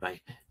Bishop Short,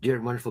 my dear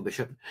and wonderful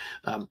bishop,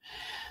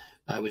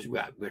 we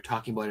were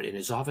talking about it in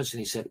his office, and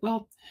he said,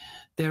 well,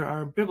 there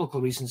are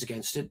biblical reasons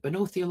against it, but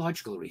no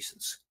theological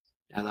reasons.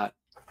 I thought,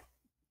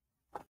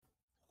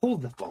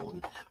 hold the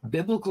phone.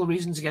 Biblical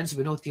reasons against it,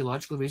 but no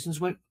theological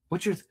reasons? What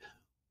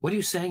are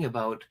you saying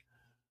about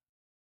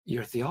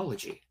your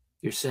theology?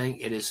 You're saying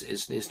it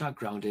is not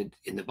grounded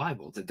in the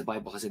Bible, that the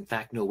Bible has in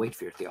fact no weight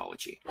for your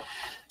theology.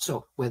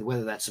 So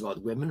whether that's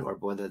about women, or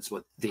whether that's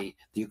about the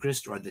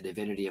Eucharist, or the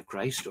divinity of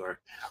Christ, or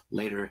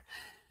later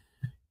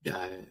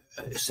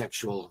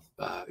sexual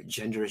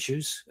gender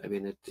issues, I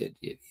mean,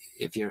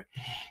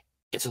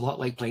 it's a lot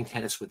like playing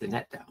tennis with the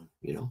net down,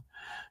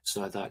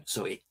 So I thought,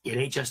 so it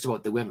ain't just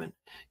about the women.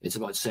 It's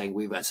about saying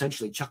we've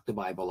essentially chucked the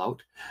Bible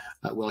out.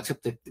 We'll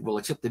accept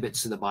the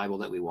bits of the Bible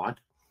that we want,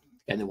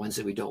 and the ones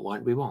that we don't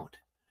want, we won't.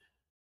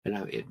 And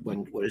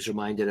when I was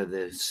reminded of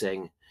the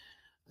saying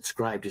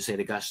ascribed to St.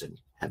 Augustine,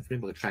 I haven't been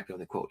able to track down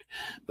the quote,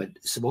 but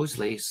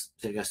supposedly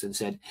St. Augustine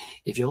said,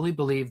 if you only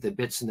believe the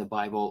bits in the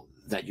Bible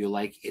that you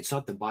like, it's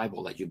not the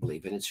Bible that you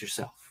believe in, it's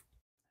yourself.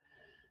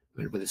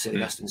 When St.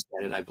 Augustine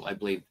said it, I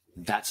believe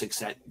that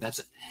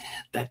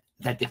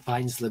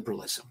defines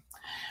liberalism.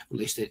 At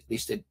least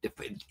it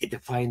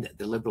defined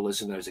the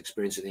liberalism that I was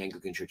experiencing in the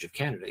Anglican Church of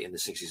Canada in the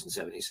 60s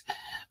and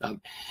 70s.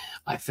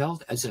 I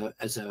felt as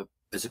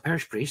a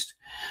parish priest,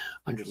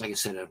 under, like I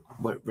said, a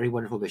very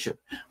wonderful bishop,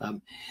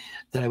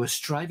 that I was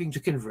striving to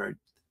convert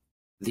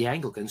the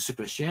Anglicans to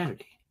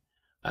Christianity.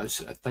 I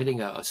was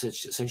fighting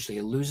essentially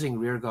a losing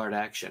rearguard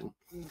action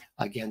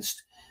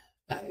against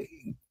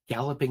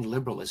galloping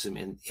liberalism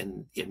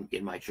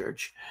in my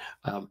church,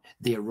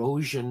 the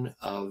erosion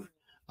of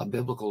a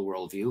biblical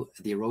worldview,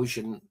 the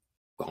erosion,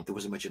 well, there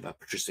wasn't much of a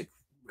patristic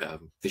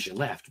vision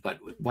left, but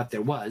what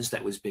there was,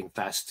 that was being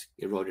fast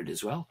eroded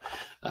as well.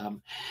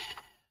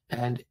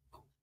 And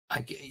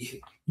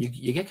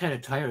you get kind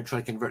of tired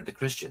trying to convert the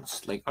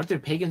Christians. Like, aren't there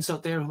pagans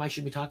out there whom I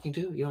should be talking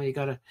to? You know, you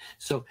gotta.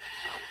 So,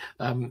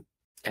 and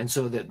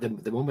so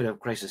the moment of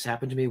crisis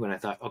happened to me when I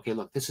thought, okay,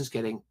 look, this is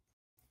getting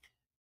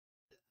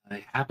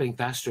happening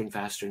faster and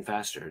faster and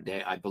faster.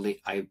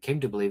 I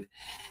came to believe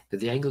that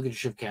the Anglican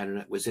Church of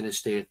Canada was in a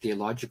state of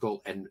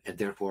theological and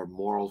therefore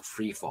moral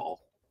free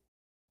fall.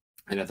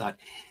 And I thought,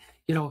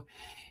 you know,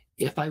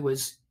 if I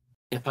was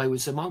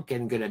a monk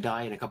and going to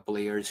die in a couple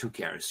of years, who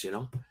cares? You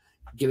know,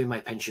 give me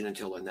my pension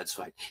until then, that's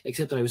fine.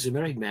 Except that I was a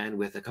married man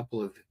with a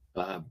couple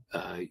of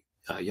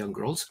young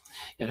girls,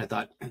 and I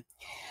thought,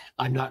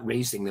 I'm not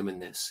raising them in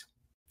this.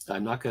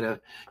 I'm not going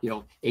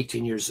to,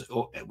 18 years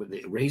old,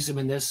 raise them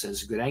in this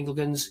as good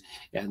Anglicans,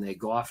 and they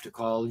go off to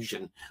college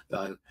and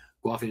go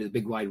off into the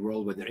big wide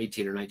world when they're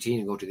 18 or 19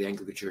 and go to the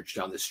Anglican Church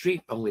down the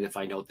street, only to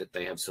find out that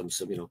they have some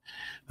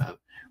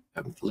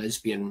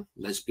lesbian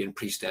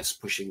priestess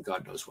pushing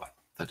God knows what.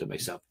 I thought to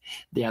myself,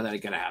 yeah, that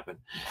ain't going to happen.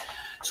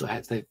 So I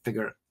had to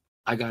figure,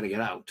 I got to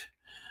get out,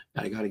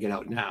 and I got to get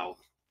out now.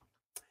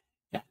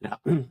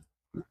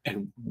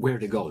 And where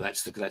to go?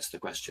 That's the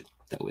question.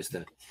 That was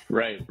the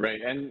right.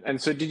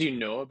 And so, did you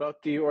know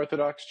about the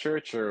Orthodox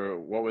Church, or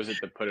what was it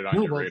that put it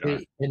on your radar?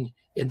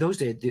 In those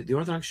days, the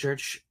Orthodox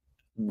Church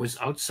was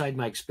outside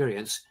my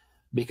experience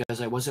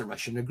because I wasn't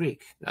Russian or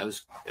Greek. I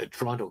was a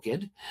Toronto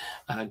kid,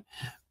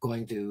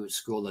 going to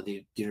school at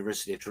the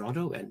University of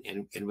Toronto and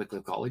in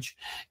Wycliffe College,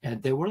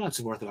 and there were lots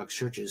of Orthodox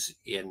churches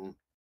in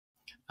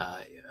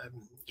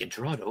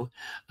Toronto,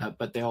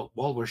 but they all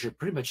worship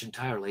pretty much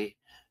entirely,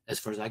 as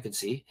far as I can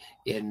see,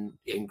 in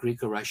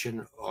Greek or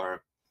Russian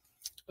or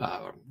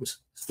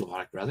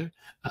Slovak rather,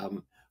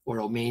 or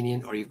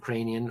Romanian or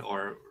Ukrainian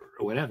or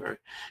whatever,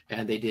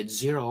 and they did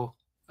zero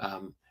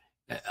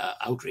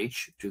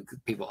outreach to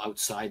people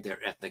outside their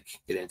ethnic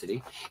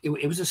identity.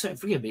 It was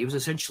forgive me, it was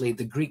essentially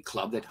the Greek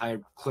club that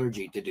hired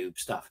clergy to do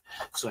stuff.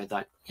 So I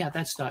thought, yeah,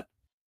 that's not.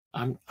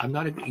 I'm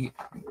not a.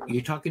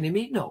 You're talking to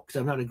me? No, because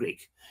I'm not a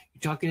Greek.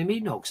 You're talking to me?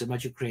 No, because I'm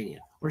not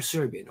Ukrainian or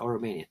Serbian or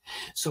Romanian.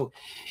 So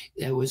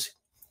it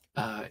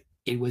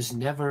was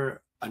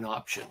never an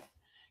option.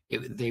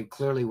 They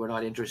clearly were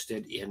not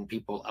interested in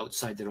people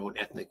outside their own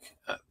ethnic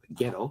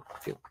ghetto,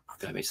 if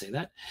I may say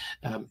that,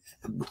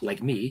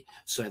 like me.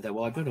 So I thought,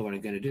 well, I don't know what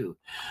I'm going to do.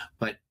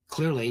 But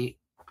clearly,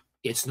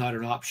 it's not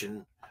an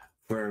option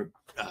for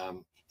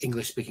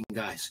English-speaking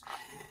guys.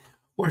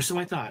 Or so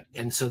I thought.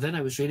 And so then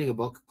I was reading a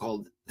book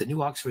called The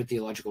New Oxford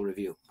Theological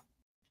Review.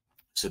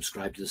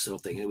 Subscribed to this little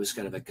thing. It was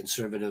kind of a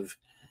conservative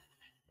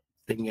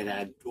thing. It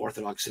had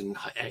Orthodox and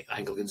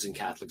Anglicans and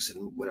Catholics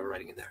and whatever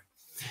writing in there.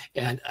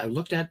 And I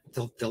looked at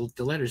the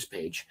letters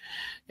page,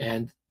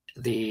 and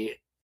the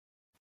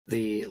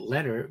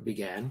letter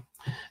began,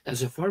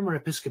 as a former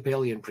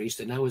Episcopalian priest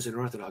and now as an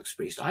Orthodox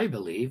priest, I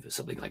believe,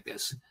 something like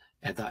this.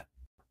 And I thought,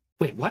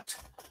 wait, what?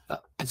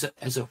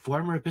 As a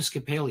former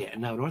Episcopalian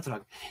and now an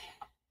Orthodox,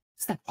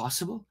 is that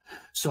possible?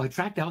 So I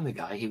tracked down the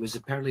guy. He was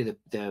apparently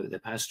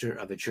the pastor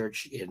of a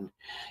church in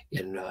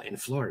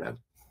Florida,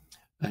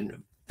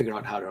 and figured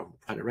out how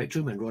to write to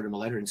him, and wrote him a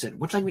letter and said,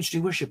 what language do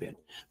you worship in?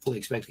 Fully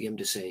expecting him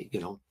to say,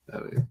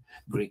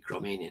 Greek,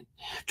 Romanian.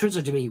 Turns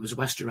out to me he was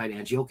Western Rite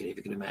Antiochian, if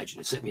you can imagine.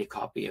 He sent me a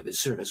copy of his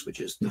service, which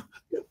is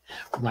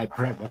my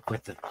prayer book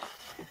with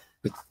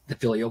the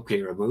filioque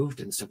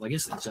removed and stuff like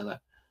this. And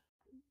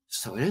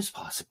so it is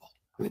possible.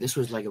 I mean, this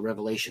was like a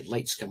revelation.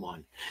 Lights come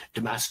on,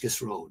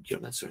 Damascus Road,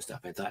 that sort of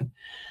stuff. I thought,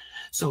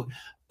 so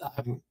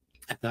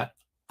I thought,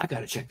 I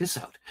got to check this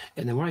out.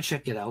 And the more I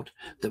checked it out,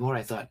 the more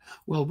I thought,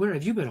 well, where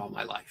have you been all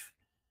my life?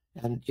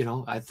 And,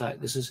 I thought,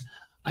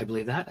 I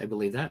believe that, I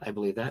believe that, I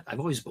believe that.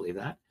 I've always believed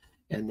that.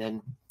 And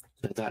then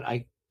I thought,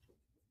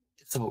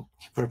 so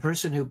for a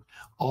person who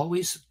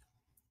always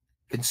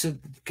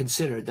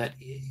considered that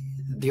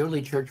the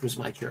early church was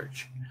my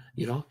church,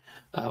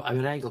 I'm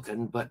an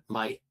Anglican, but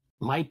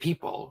my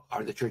people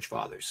are the church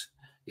fathers.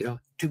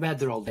 Too bad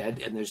they're all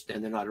dead and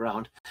they're not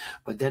around.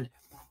 But then,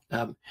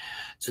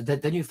 so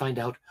then you find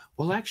out,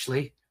 well,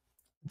 actually,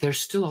 they're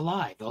still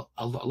alive.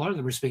 A lot of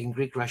them are speaking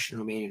Greek, Russian,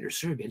 Romanian, or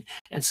Serbian,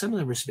 and some of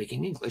them are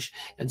speaking English,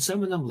 and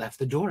some of them left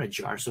the door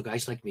ajar so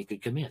guys like me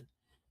could come in,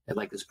 and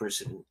like this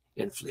person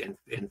in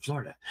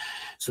Florida.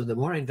 So the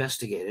more I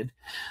investigated,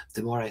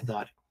 the more I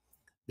thought,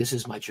 this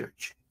is my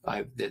church.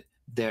 The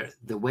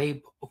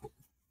way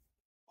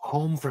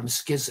home from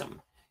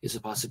schism is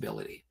a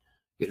possibility,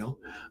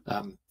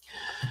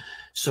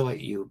 So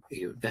you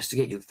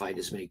investigate, you find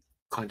as many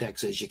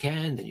contacts as you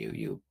can, then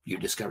you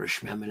discover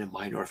Schmemann and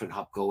Meinhof and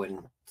Hopko and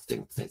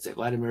things like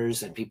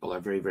Vladimir's, and people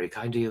are very, very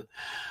kind to you.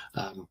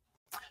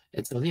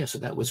 And so so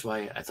that was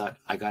why I thought,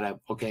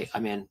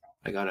 I'm in.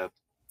 I gotta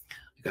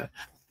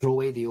throw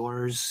away the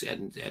oars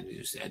and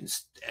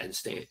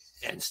stay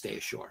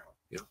ashore.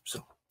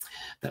 So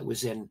that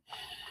was in,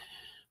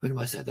 when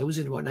was that? That was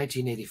in about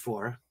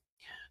 1984.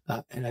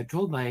 And I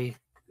told my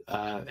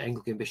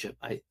Anglican bishop,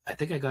 I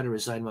think I got to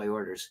resign my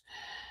orders.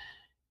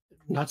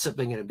 Not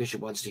something that a bishop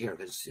wants to hear,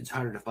 because it's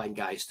harder to find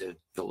guys to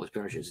fill with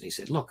parishes. And he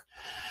said, look,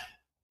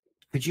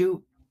 could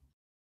you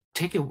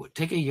take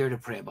a year to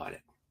pray about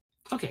it?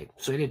 Okay,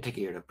 so he didn't take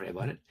a year to pray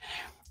about it.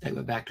 I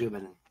went back to him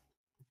and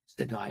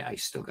said, no, I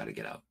still got to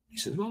get out. He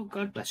says, well,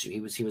 God bless you.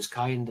 He was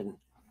kind and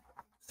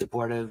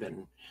supportive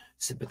and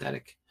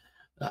sympathetic.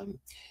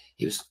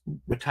 He was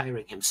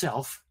retiring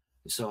himself,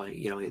 so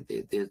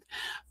the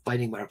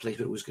finding my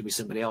replacement was going to be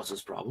somebody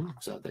else's problem.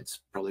 So that's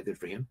probably good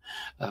for him.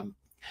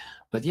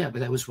 But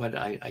that was what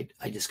I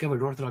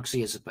discovered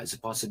Orthodoxy as a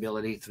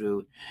possibility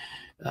through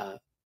a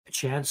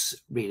chance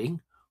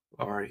reading,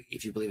 or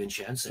if you believe in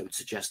chance, I would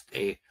suggest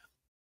a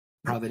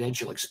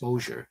providential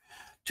exposure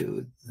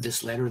to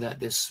this letter that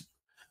this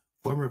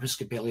former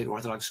Episcopalian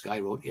Orthodox guy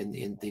wrote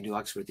in the New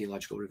Oxford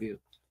Theological Review.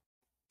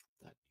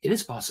 It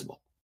is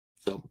possible.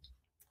 So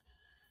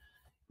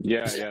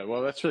yeah.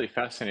 Well, that's really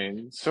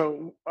fascinating.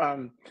 So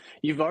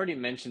you've already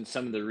mentioned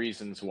some of the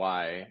reasons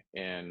why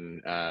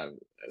in a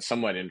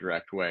somewhat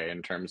indirect way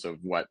in terms of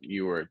what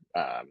you were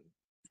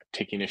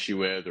taking issue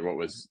with or what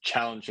was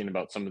challenging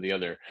about some of the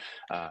other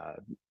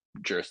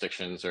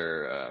jurisdictions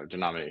or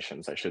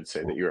denominations, I should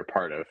say, that you were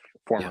part of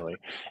formerly.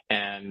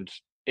 Yeah. And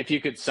if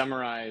you could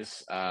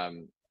summarize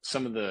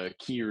some of the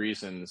key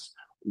reasons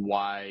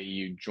why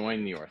you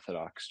joined the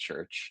Orthodox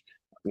Church,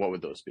 what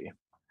would those be?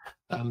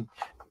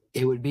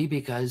 It would be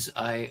because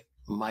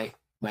my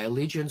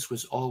allegiance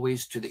was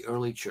always to the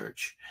early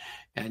church,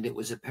 and it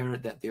was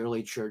apparent that the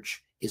early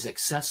church is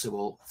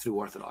accessible through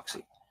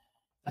Orthodoxy.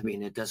 I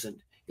mean, it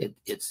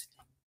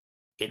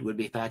would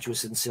be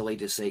fatuous and silly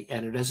to say,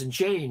 and it hasn't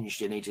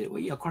changed in 18. Well,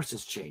 yeah, of course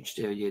it's changed.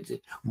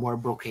 More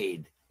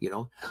brocade,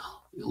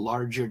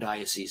 larger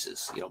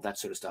dioceses, that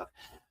sort of stuff.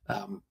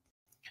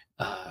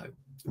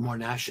 More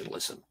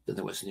nationalism than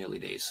there was in the early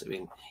days. I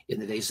mean, in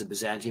the days of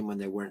Byzantium, when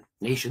there weren't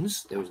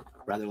nations, there was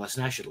rather less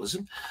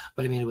nationalism.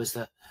 But I mean, it was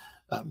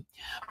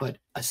but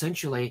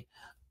essentially,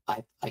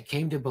 I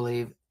came to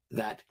believe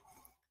that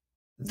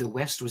the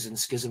West was in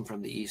schism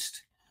from the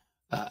East,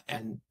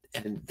 and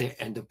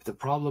the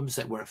problems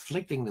that were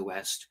afflicting the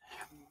West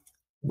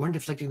weren't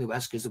afflicting the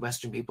West because the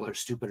Western people are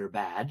stupid or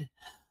bad,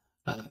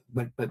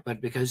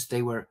 but because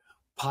they were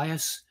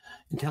pious,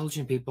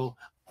 intelligent people,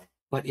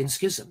 but in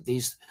schism.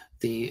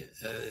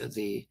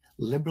 The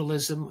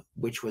liberalism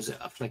which was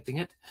afflicting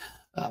it,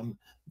 I'm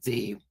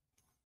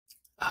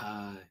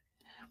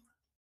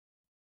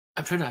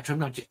trying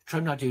not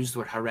to use the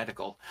word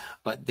heretical,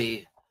 but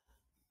the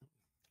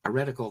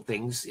heretical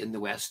things in the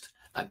West.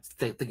 I'm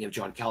thinking of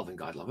John Calvin,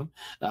 God love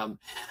him,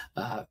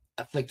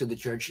 afflicted the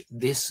church.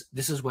 This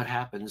is what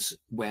happens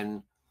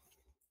when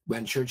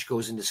church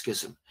goes into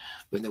schism.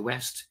 When the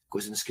West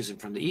goes into schism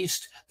from the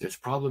East, there's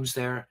problems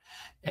there,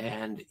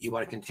 and you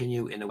want to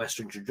continue in the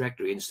Western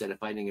trajectory instead of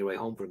finding your way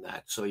home from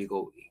that. So you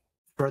go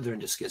further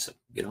into schism,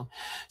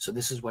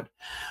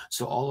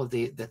 So all of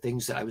the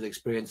things that I was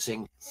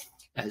experiencing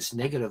as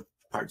negative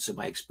parts of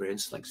my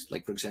experience,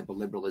 like for example,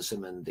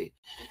 liberalism and the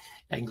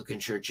Anglican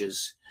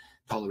Church's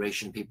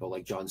toleration, people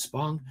like John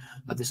Spong,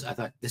 I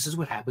thought this is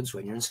what happens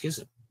when you're in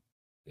schism.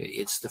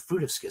 It's the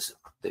fruit of schism.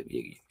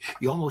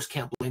 You almost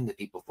can't blame the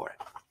people for it.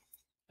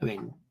 I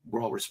mean,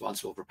 we're all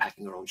responsible for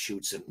packing our own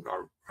chutes and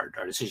our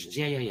decisions.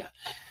 Yeah.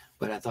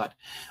 But I thought,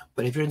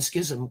 but if you're in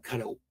schism,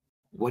 kind of,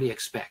 what do you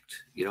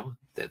expect?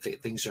 That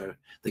things are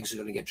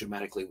going to get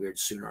dramatically weird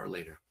sooner or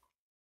later.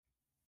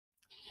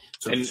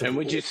 And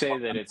would you say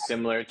that it's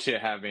similar to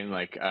having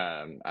like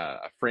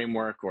a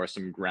framework or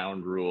some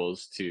ground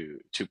rules to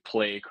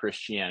play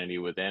Christianity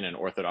within, and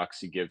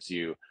Orthodoxy gives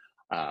you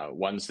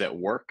ones that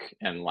work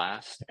and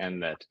last,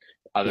 and that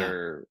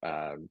other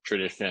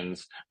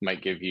traditions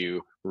might give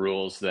you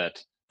rules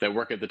that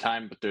work at the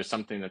time, but there's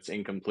something that's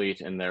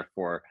incomplete, and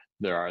therefore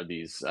there are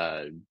these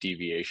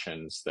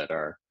deviations that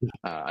are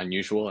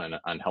unusual and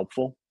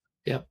unhelpful?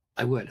 Yeah,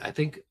 I would. I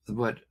think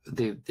what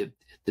the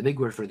big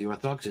word for the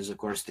Orthodox is, of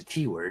course, the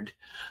T word,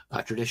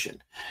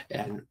 tradition.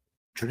 And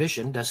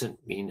tradition doesn't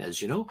mean,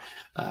 as you know,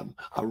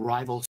 a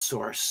rival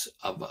source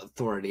of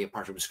authority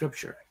apart from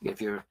Scripture.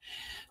 If you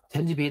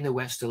tend to be in the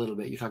West a little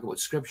bit, you talk about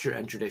Scripture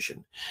and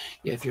tradition.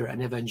 If you're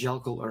an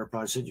evangelical or a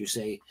Protestant, you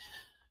say,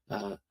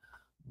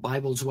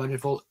 Bible's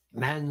wonderful,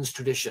 man's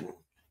tradition.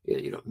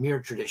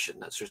 Mere tradition,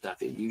 that sort of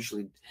stuff. You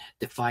usually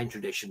define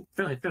tradition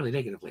fairly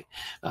negatively.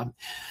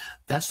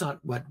 That's not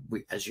what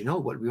we, as you know,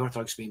 what we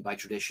Orthodox mean by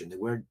tradition. The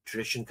word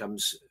tradition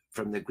comes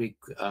from the Greek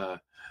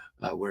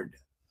word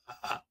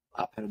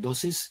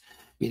paradosis,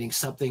 meaning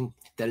something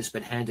that has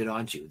been handed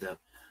on to you.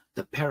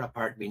 The para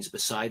part means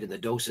beside, and the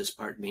dosis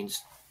part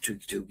means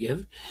to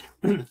give.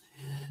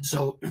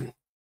 So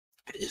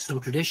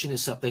tradition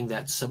is something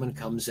that someone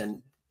comes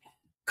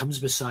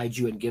beside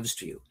you and gives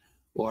to you.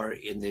 Or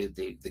in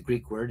the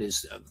Greek word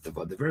is the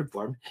verb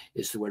form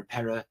is the word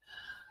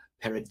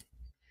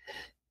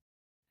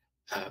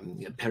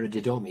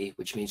paradidomi,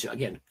 which means,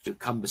 again, to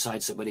come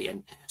beside somebody.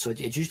 And so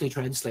it's usually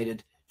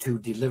translated to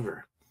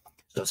deliver.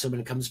 So if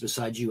someone comes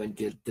beside you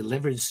and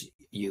delivers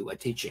you a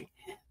teaching,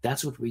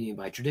 that's what we mean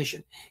by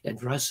tradition. And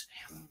for us,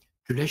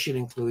 tradition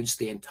includes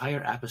the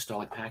entire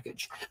apostolic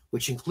package,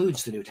 which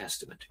includes the New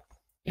Testament.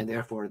 and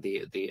therefore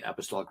the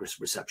apostolic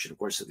reception, of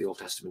course, of the Old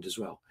Testament as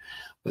well,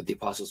 what the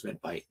apostles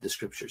meant by the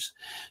scriptures.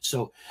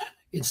 So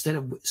instead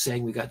of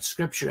saying we got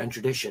scripture and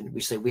tradition,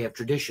 we say we have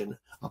tradition,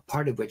 a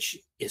part of which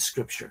is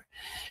scripture,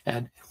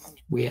 and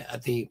we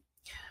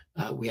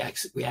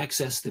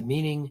access the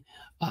meaning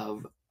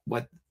of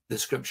what the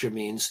scripture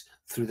means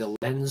through the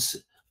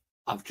lens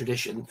of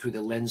tradition, through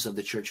the lens of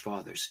the church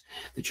fathers.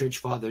 The church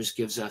fathers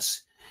gives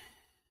us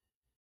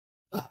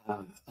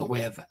a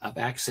way of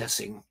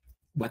accessing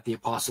what the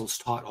apostles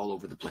taught all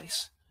over the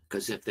place.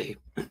 Because if they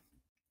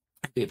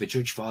have a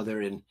church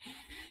father in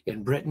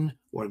Britain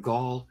or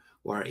Gaul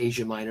or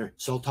Asia Minor,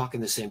 it's all talking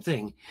the same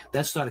thing.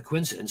 That's not a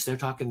coincidence. They're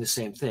talking the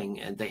same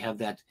thing, and they have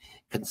that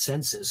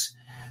consensus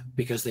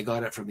because they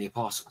got it from the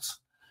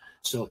apostles.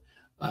 So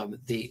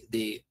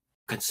the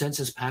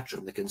consensus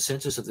patrum, the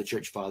consensus of the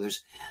church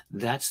fathers,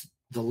 that's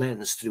the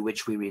lens through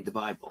which we read the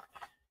Bible.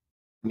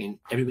 I mean,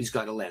 everybody's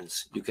got a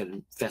lens. You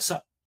can fess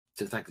up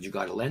to the fact that you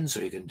got a lens,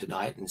 or you can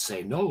deny it and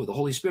say, no, the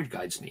Holy Spirit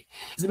guides me.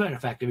 As a matter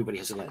of fact, everybody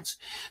has a lens.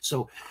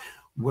 So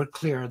we're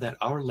clear that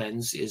our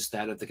lens is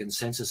that of the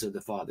consensus of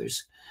the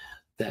fathers,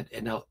 that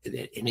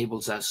it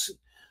enables us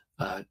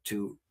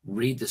to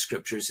read the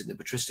scriptures in the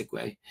patristic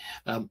way.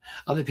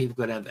 Other people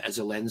could have as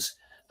a lens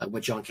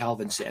what John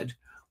Calvin said,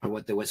 or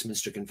what the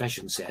Westminster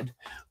Confession said,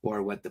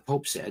 or what the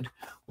Pope said,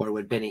 or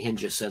what Benny Hinn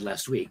just said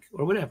last week,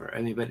 or whatever.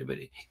 I mean, but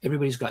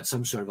everybody's got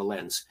some sort of a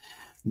lens.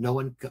 No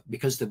one,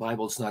 because the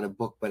Bible's not a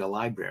book but a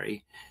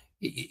library,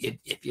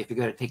 if you're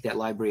going to take that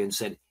library and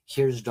said,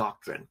 here's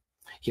doctrine,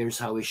 here's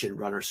how we should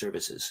run our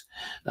services,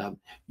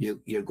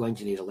 you're going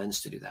to need a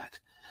lens to do that.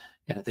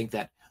 And I think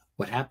that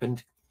what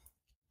happened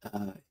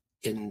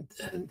in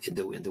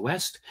the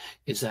West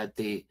is that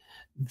the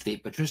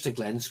patristic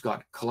lens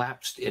got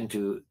collapsed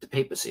into the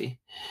papacy,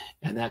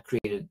 and that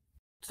created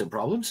some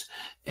problems.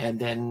 And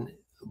then,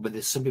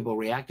 but some people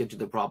reacted to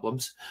the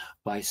problems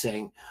by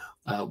saying,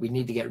 we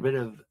need to get rid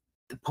of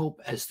the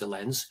Pope as the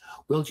lens.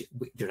 We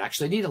don't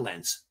actually need a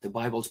lens. The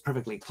Bible's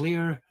perfectly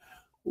clear.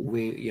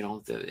 The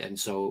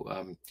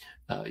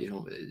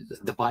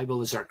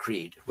Bible is our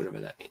creed,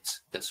 whatever that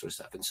means, that sort of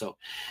stuff. And so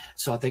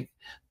I think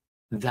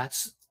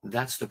that's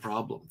the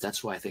problem.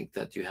 That's why I think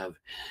that you have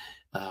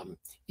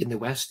in the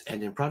West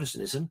and in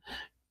Protestantism,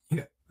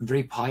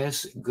 very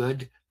pious,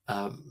 good,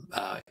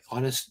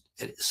 honest,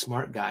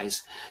 smart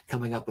guys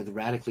coming up with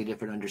radically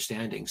different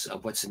understandings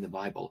of what's in the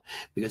Bible,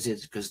 because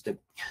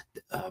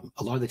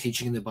a lot of the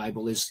teaching in the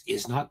Bible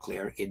is not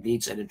clear. It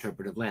needs an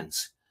interpretive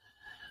lens.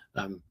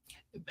 And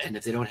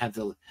if they don't have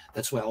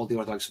that's why all the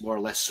Orthodox more or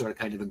less sort of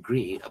kind of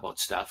agree about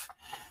stuff.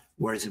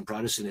 Whereas in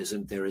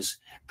Protestantism, there is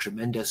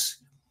tremendous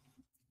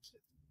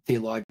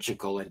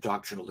theological and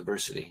doctrinal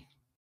diversity.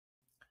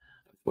 I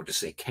was about to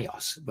say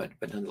chaos, but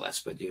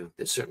nonetheless,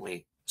 there's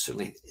certainly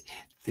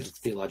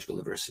theological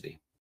diversity.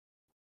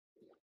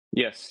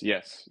 Yes.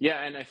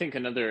 Yeah, and I think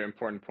another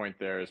important point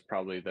there is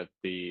probably that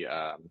the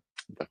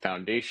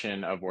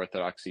foundation of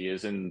Orthodoxy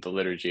is in the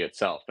liturgy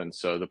itself. And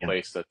so the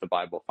place that the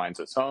Bible finds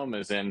its home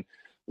is in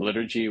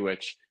liturgy,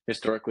 which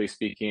historically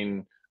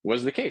speaking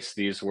was the case.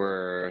 These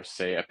were,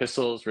 say,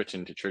 epistles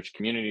written to church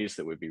communities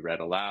that would be read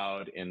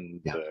aloud in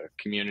the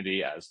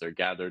community as they're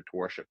gathered to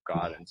worship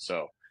God. And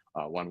so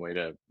one way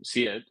to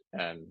see it,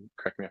 and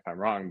correct me if I'm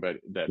wrong, but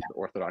that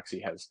Orthodoxy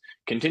has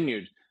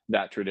continued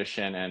that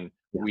tradition. And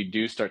we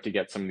do start to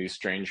get some of these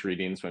strange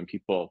readings when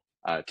people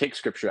take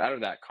scripture out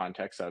of that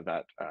context, out of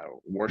that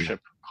worship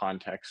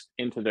context,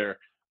 into their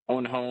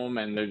own home.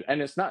 And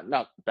it's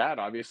not bad,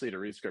 obviously, to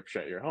read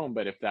scripture at your home,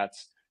 but if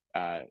that's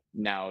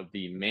now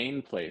the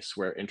main place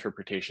where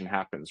interpretation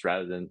happens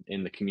rather than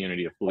in the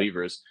community of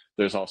believers,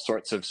 there's all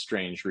sorts of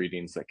strange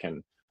readings that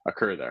can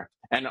occur there.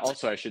 And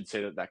also, I should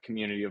say that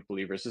community of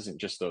believers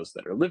isn't just those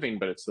that are living,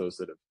 but it's those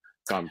that have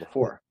gone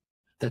before.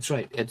 That's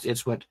right.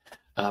 It's what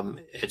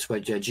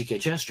G.K.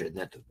 Chesterton,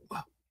 that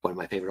one of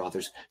my favorite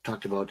authors,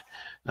 talked about,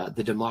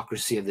 the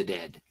democracy of the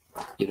dead.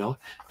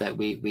 That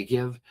we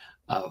give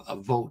a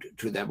vote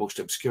to that most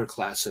obscure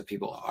class of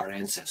people, our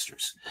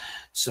ancestors.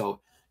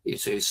 So you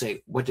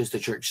say, what does the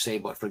church say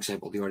about, for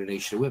example, the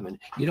ordination of women?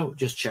 You don't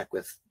just check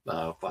with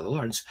Father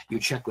Lawrence. You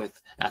check with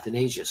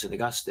Athanasius and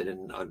Augustine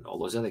and all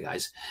those other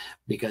guys,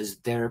 because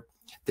they're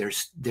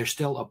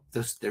still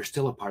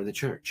a part of the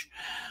church.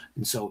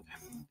 And so,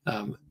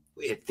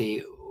 if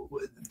the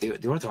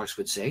Orthodox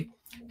would say,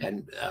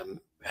 and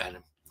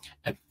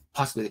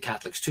possibly the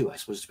Catholics too, I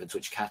suppose it depends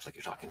which Catholic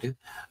you're talking to,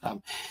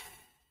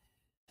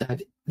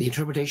 that the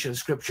interpretation of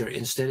Scripture,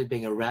 instead of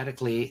being a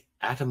radically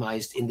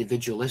atomized,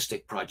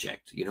 individualistic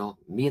project,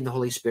 me and the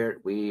Holy Spirit,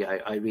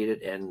 I read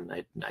it and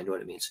I know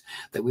what it means,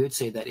 that we would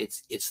say that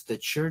it's the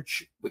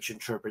church which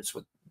interprets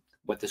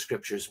what the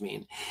Scriptures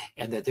mean,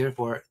 and that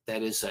therefore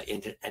that is an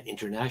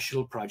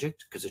international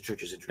project, because the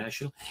church is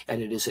international,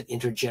 and it is an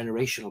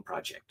intergenerational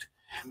project.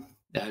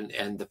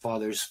 And the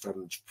fathers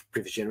from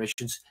previous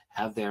generations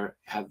have their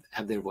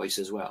voice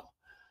as well.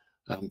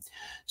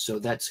 So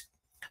that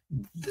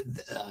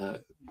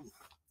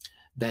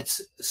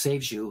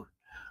saves you.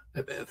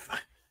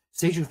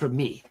 saves you from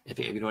me, if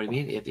you know what I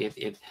mean.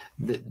 If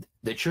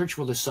the church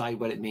will decide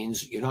what it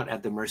means, you're not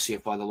at the mercy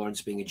of Father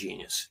Lawrence being a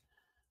genius,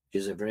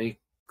 which is a very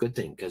good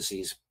thing, because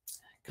he's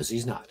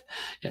not.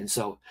 And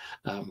so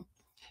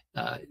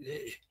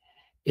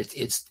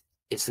it's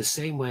the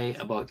same way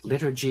about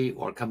liturgy,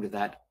 or come to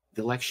that,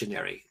 the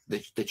lectionary.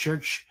 The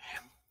church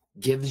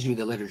gives you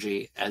the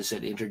liturgy as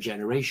an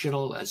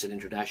intergenerational, as an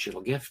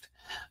international gift,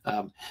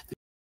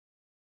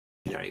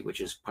 which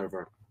is part of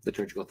our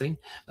liturgical thing.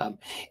 And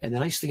the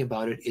nice thing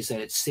about it is that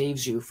it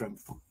saves you from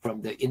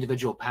the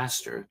individual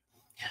pastor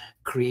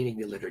creating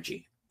the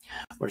liturgy,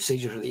 or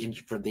saves you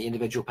from the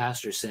individual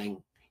pastor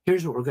saying,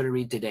 here's what we're going to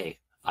read today.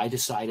 I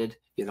decided,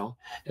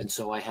 and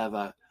so I have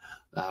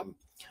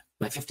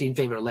my 15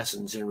 favorite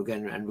lessons, and we're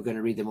going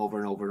to read them over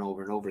and over and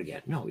over and over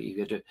again. No, you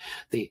get to,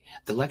 the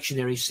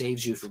lectionary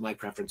saves you from my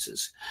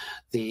preferences.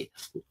 The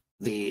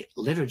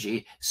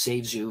liturgy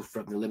saves you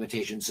from the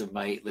limitations of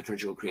my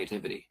liturgical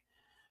creativity.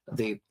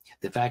 The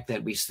fact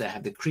that we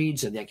have the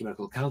creeds and the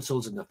ecumenical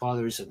councils and the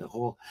fathers and the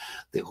whole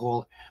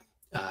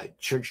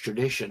church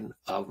tradition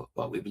of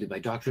what we believe by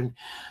doctrine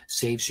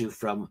saves you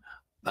from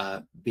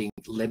being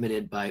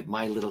limited by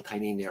my little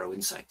tiny narrow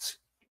insights.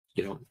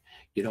 You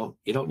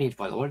don't need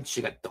Father Lawrence,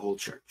 you got the whole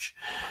church.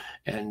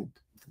 And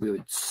we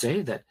would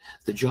say that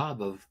the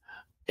job of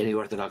any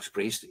Orthodox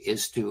priest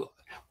is to,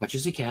 much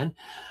as he can,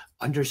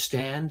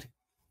 understand,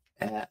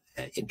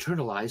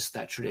 internalize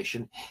that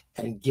tradition,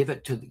 and give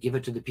it to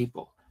the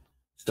people.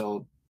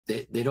 So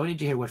they don't need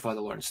to hear what Father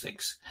Lawrence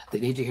thinks. They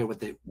need to hear what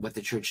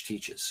the church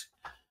teaches.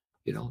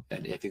 And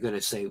if you're going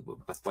to say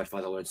what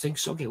Father Lawrence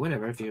thinks, okay,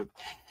 whatever. If you're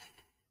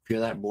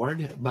that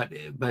bored, but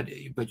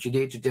you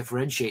need to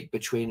differentiate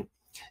between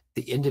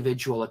the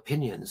individual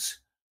opinions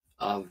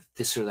of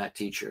this or that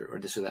teacher or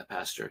this or that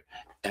pastor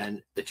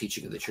and the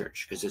teaching of the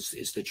church, because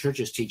it's the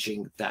church's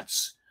teaching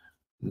that's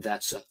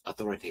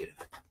authoritative.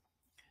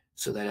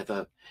 So that if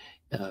a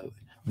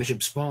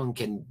Bishop Spong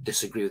can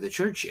disagree with the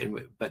church,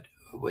 but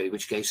in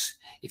which case,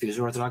 if he was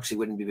Orthodox, he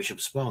wouldn't be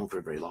Bishop Spong for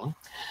very long,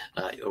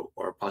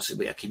 or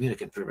possibly a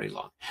communicant for very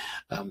long.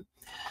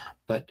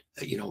 But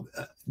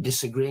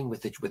disagreeing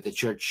with the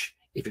church,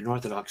 if you're an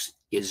Orthodox,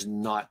 is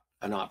not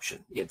an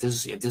option. If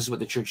this is what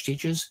the church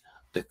teaches,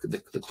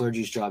 the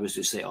clergy's job is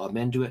to say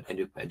amen to it,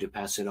 and to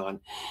pass it on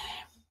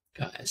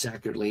as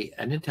accurately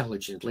and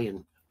intelligently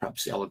and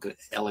perhaps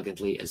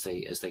elegantly as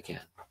they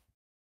can.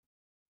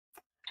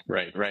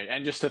 Right.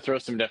 And just to throw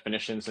some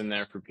definitions in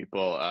there for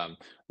people,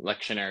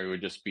 lectionary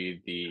would just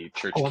be the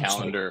church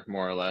calendar,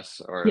 more or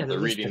less, or the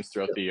readings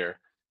throughout the year.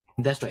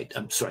 That's right.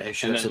 I'm sorry, I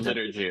should have said that. And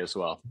then liturgy as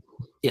well.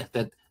 Yeah,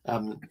 that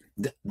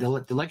the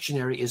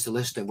lectionary is the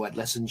list of what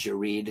lessons you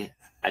read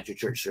at your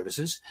church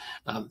services.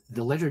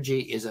 The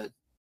liturgy is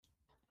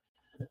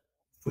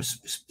for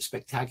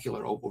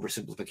spectacular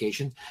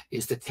oversimplification,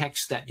 is the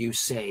text that you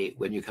say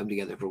when you come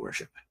together for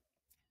worship,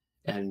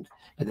 and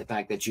the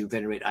fact that you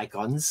venerate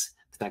icons,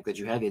 the fact that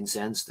you have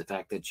incense, the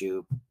fact that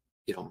you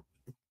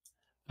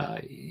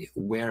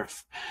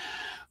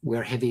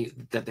wear heavy,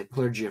 that the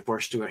clergy are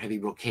forced to wear heavy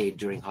brocade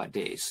during hot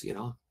days. You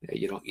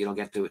don't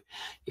get to.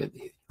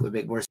 It would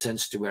make more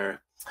sense to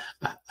wear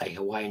a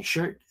Hawaiian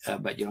shirt,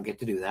 but you don't get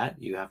to do that.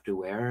 You have to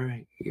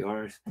wear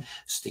your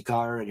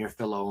stikar and your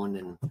filone,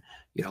 and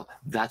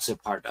that's a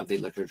part of the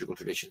liturgical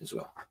tradition as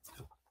well.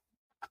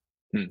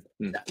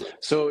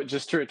 So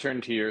just to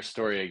return to your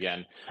story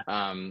again,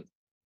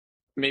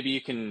 maybe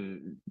you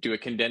can do a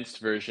condensed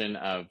version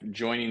of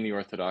joining the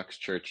Orthodox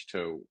Church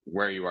to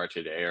where you are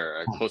today,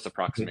 or a close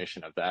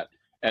approximation of that,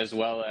 as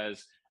well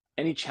as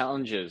any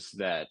challenges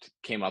that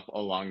came up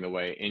along the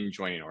way in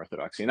joining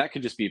Orthodoxy. And that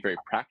could just be very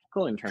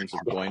practical in terms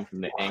of going from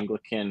the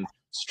Anglican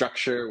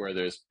structure, where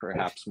there's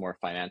perhaps more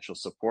financial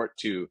support,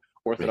 to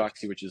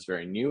Orthodoxy, which is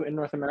very new in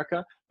North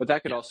America, but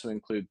that could also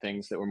include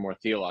things that were more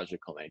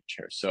theological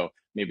nature. So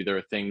maybe there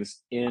are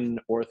things in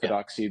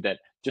Orthodoxy that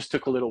just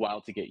took a little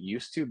while to get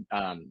used to,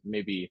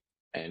 maybe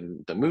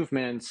in the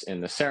movements, in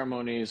the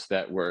ceremonies,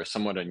 that were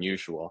somewhat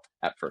unusual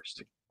at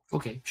first.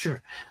 Okay,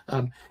 sure.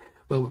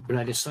 Well, when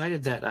I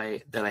decided that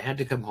I had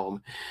to come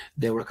home,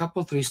 there were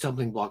three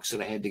stumbling blocks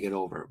that I had to get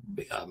over,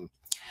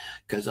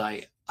 because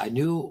I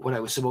knew what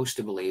I was supposed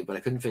to believe, but I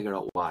couldn't figure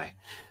out why.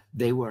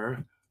 They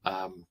were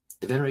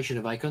the veneration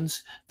of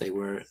icons, they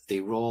were the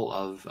role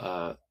of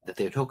the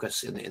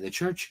Theotokos in the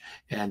church,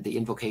 and the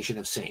invocation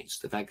of saints,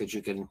 the fact that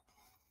you can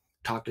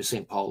talk to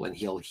St. Paul and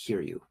he'll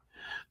hear you.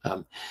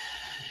 And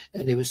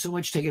it was so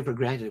much taken for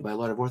granted by a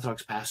lot of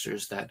Orthodox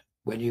pastors that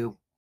when you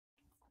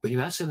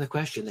ask them the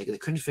question, they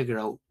couldn't figure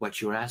out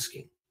what you were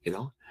asking.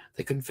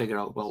 They couldn't figure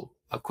out, well,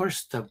 of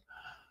course the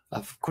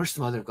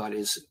Mother of God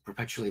is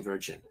perpetually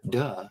virgin.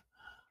 Duh.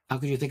 How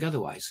could you think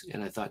otherwise?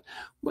 And I thought,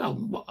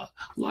 well, a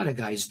lot of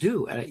guys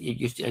do, and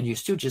you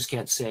still just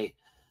can't say,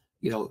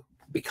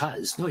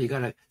 because. No, you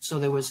gotta. So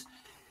there was,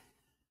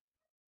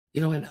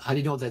 and how do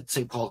you know that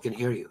St. Paul can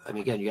hear you? I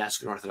mean, again, you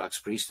ask an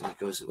Orthodox priest, and he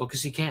goes, well,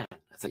 because he can.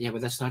 I thought, yeah,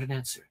 but that's not an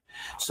answer.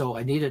 So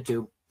I needed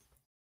to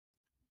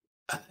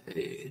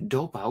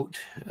dope out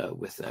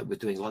with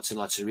doing lots and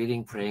lots of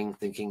reading, praying,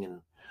 thinking,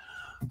 and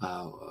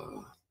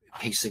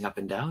pacing up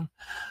and down.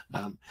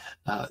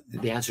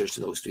 The answers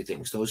to those two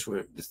things, those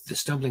were the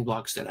stumbling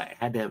blocks that I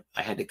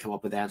had to come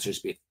up with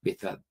answers with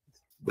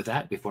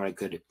that before I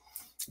could,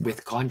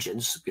 with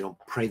conscience,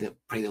 pray the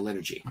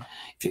liturgy.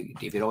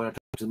 If you don't want to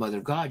talk to the Mother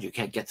of God, you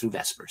can't get through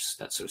Vespers,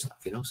 that sort of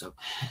stuff. So,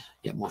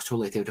 yeah, most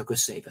holy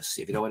Theotokos, save us.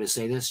 If you don't want to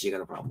say this, you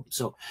got a problem.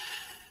 So,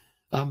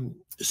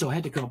 so I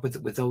had to come up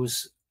with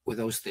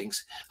those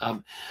things.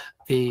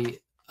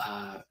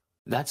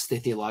 That's the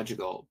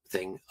theological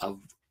thing. Of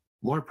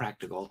more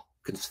practical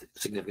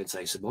significance,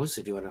 I suppose,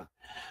 if you want to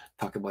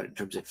talk about it in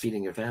terms of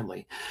feeding your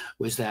family,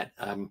 was that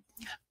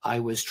I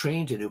was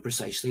trained to do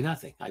precisely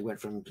nothing. I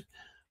went from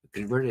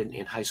converted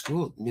in high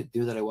school,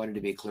 knew that I wanted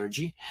to be a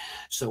clergy,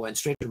 so went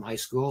straight from high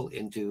school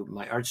into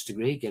my arts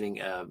degree, getting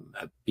a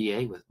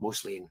BA with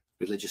mostly in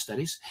religious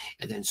studies,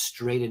 and then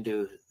straight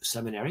into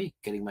seminary,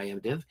 getting my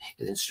M.Div,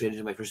 and then straight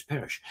into my first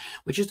parish,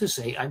 which is to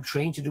say I'm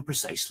trained to do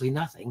precisely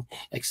nothing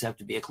except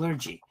to be a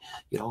clergy.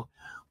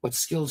 What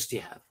skills do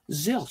you have?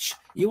 Zilch.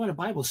 You want a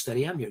Bible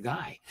study, I'm your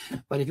guy.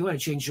 But if you want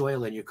to change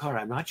oil in your car,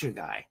 I'm not your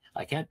guy.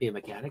 I can't be a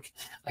mechanic.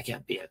 I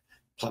can't be a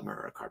plumber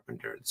or a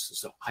carpenter.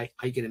 So I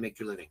get to make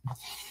your living.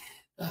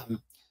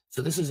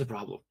 So this is a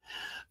problem.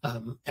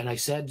 And I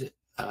said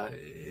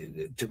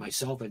to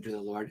myself and to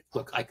the Lord,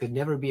 look, I could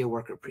never be a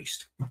worker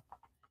priest.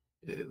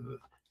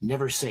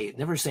 Never say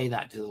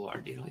that to the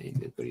Lord.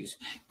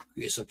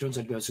 So it turns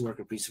out I was a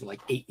worker priest for like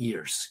 8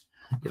 years.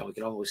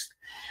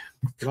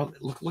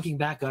 Looking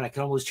back on it, I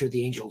can almost hear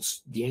the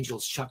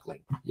angels chuckling.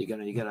 You're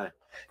gonna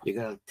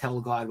tell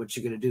God what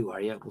you're gonna do,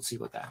 are you? We'll see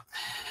about that.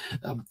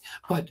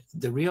 But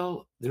the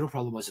real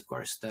problem was, of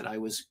course, that I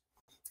was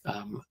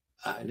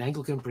an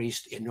Anglican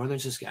priest in northern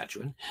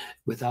Saskatchewan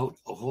without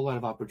a whole lot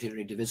of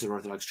opportunity to visit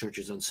Orthodox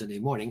churches on Sunday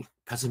morning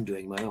because I'm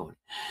doing my own.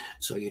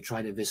 So you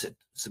try to visit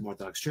some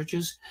Orthodox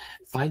churches,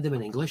 find them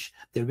in English.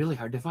 They're really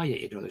hard to find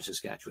in northern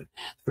Saskatchewan.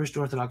 The first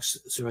Orthodox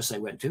service I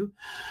went to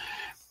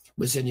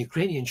was an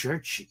Ukrainian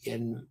church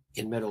in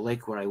Meadow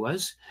Lake, where I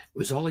was. It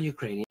was all in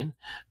Ukrainian.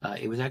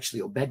 It was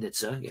actually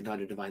Obednitsa, and not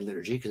a divine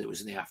liturgy, because it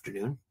was in the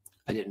afternoon.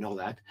 I didn't know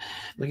that.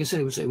 Like I said,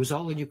 it was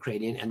all in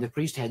Ukrainian, and the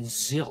priest had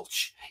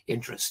zilch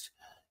interest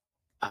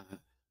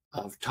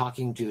of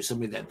talking to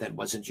somebody that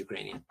wasn't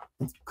Ukrainian.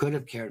 Could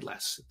have cared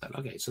less. But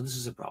okay, so this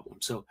is a problem.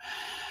 So,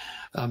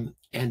 and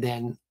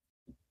then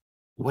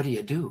what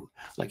do?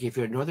 Like if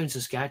you're in northern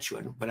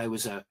Saskatchewan, when I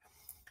was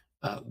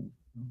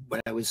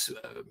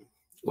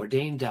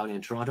ordained down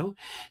in Toronto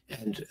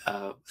and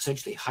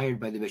essentially hired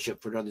by the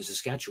bishop for northern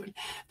Saskatchewan,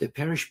 the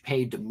parish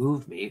paid to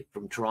move me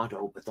from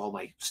Toronto with all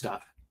my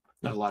stuff.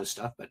 Not a lot of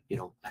stuff, but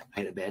I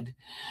had a bed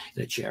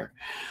and a chair,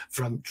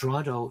 from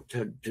Toronto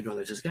to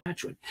northern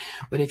Saskatchewan.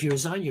 But if you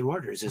resign your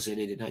orders, as I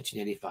did in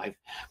 1985,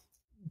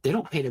 they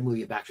don't pay to move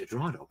you back to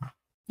Toronto.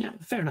 Yeah,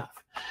 fair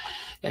enough.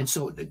 And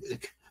so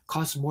it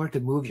costs more to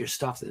move your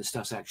stuff than the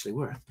stuff's actually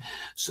worth.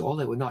 So all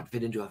that would not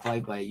fit into a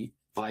 5 by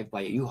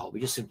a U-Haul,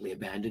 we just simply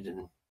abandoned,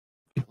 and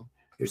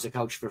here's a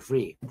couch for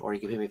free, or you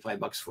can pay me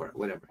 $5 for it,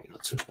 whatever,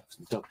 sort of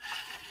stuff.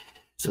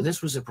 So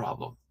this was a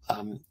problem.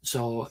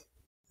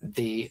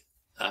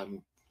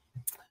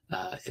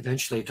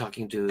 Eventually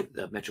talking to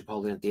the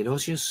Metropolitan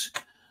Theodosius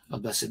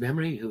of blessed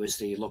memory, who was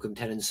the locum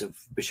tenens of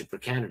Bishop for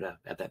Canada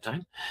at that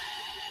time.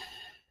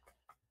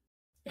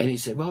 And he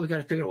said, well, we got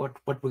to figure out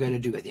what we're going to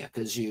do with you,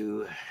 because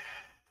you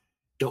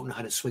don't know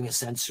how to swing a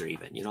censer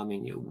even.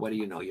 What do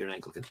you know? You're an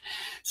Anglican.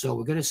 So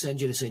we're going to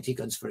send you to St.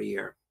 Tikhon's for a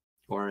year,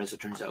 or as it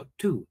turns out,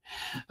 2.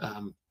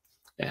 And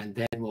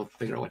then we'll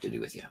figure out what to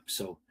do with you.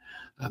 So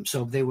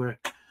they were,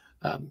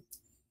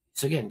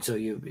 so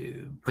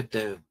you put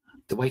the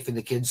wife and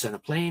the kids on a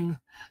plane.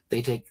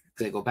 They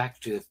go back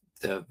to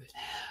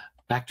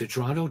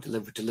Toronto to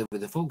live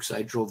with the folks.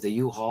 I drove the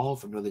U-Haul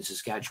from northern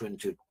Saskatchewan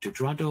to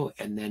Toronto,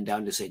 and then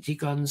down to St.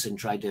 Tikhon's, and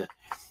tried to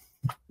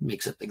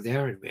make something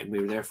there. And we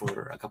were there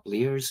for a couple of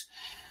years.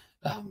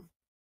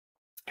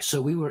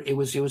 So it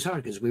was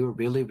hard because we were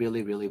really,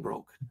 really, really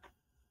broke.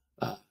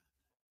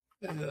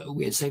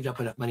 We had saved up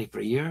enough money for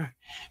a year.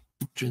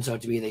 Turns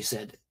out to be, they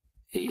said,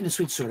 in a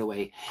sweet sort of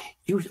way,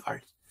 you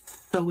are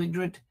so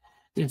ignorant.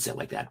 They didn't say it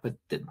like that, but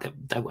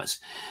that was.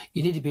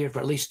 You need to be here for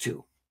at least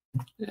 2.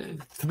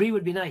 3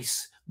 would be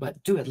nice,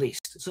 but 2 at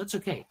least. So that's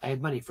okay. I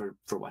had money for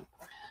 1.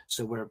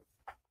 So we're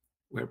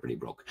pretty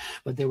broke.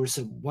 But there were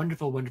some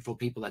wonderful, wonderful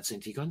people at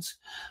St. Tikhon's.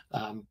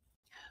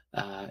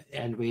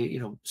 And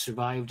we,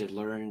 survived and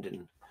learned,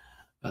 and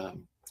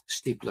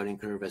steep learning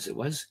curve as it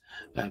was,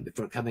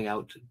 before coming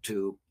out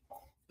to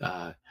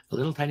a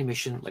little tiny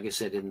mission, like I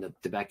said, in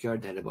the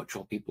backyard that had about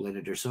 12 people in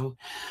it or so.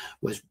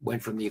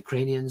 Went from the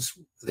Ukrainians,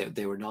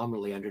 they were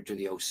nominally under, to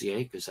the OCA,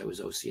 because I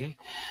was OCA,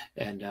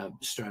 and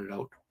started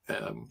out,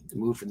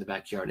 moved from the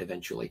backyard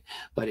eventually.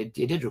 But it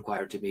did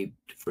require to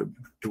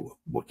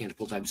work in a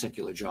full-time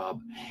secular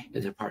job,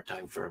 and then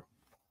part-time for,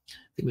 I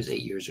think it was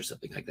 8 years or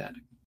something like that.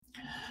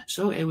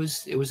 So it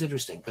was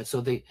interesting. But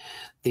so the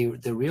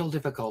real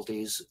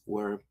difficulties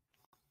were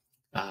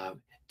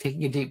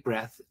taking a deep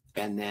breath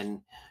and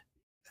then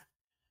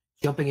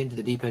jumping into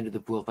the deep end of the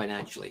pool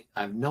financially.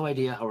 I have no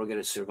idea how we're going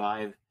to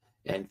survive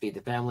and feed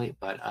the family,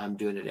 but I'm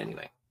doing it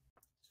anyway.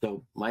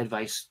 So my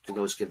advice to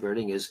those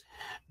converting is,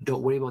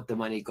 don't worry about the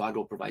money. God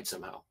will provide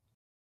somehow.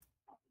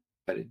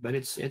 But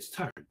it's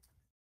hard.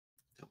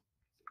 So.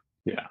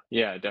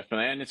 Yeah,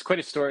 definitely. And it's quite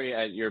a story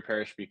at your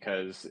parish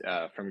because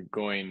from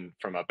going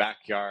from a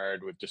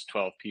backyard with just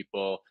 12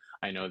 people,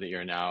 I know that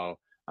you're now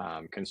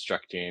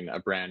constructing a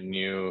brand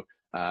new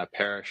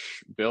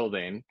parish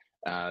building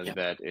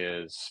that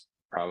is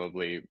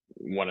probably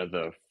one of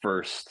the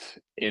first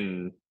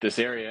in this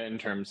area in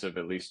terms of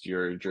at least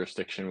your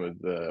jurisdiction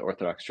with the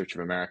Orthodox Church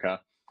of America.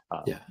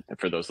 And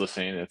for those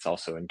listening, it's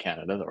also in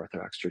Canada, the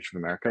Orthodox Church of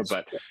America,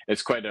 but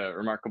it's quite a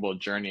remarkable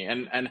journey.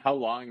 And how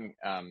long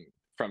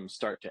from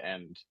start to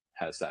end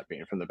has that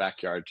been, from the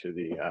backyard to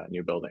the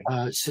new building?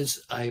 Since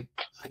I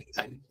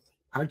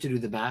hard to do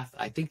the math,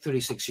 I think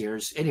 36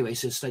 years. Anyway,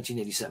 since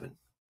 1987.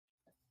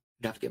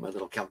 I'd have to get my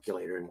little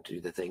calculator and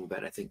do the thing,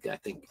 but I think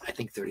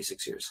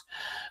 36 years.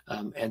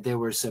 And there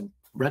were some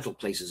rental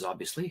places,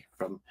 obviously.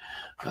 From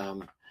I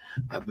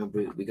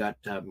remember we got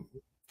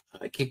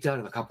kicked out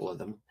of a couple of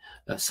them,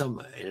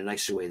 some in a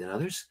nicer way than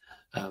others.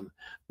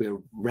 We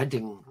were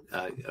renting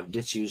a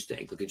disused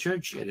Anglican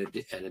Church and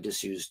a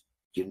disused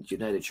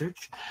United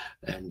Church,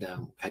 and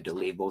had to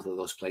leave both of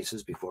those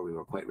places before we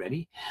were quite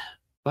ready.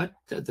 But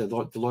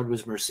the Lord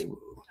was merciful.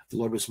 The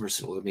Lord was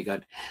merciful. When we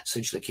got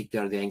essentially kicked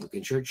out of the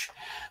Anglican Church,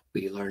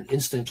 we learned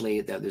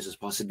instantly that there's this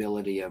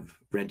possibility of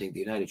renting the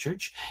United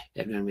Church.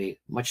 And then we,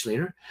 much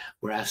later,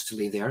 were asked to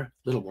leave there, a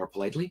little more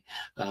politely.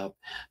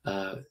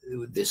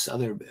 This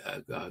other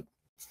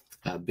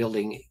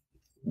building,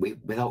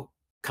 without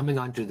coming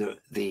onto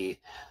the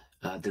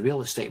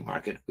real estate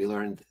market, we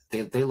learned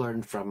they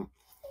learned from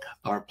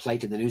our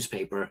plight in the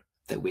newspaper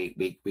that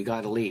we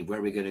got to leave. Where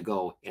are we going to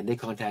go? And they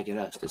contacted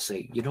us to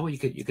say,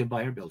 you can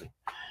buy our building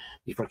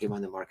before it came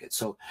on the market.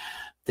 So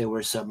there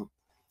were some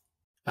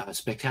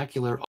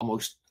spectacular,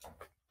 almost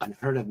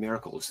unheard of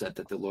miracles that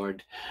the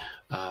Lord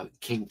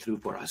came through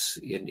for us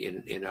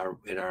in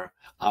our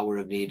hour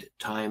of need,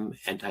 time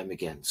and time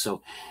again.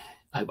 So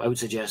I would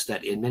suggest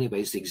that in many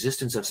ways the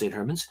existence of St.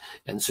 Herman's,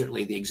 and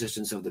certainly the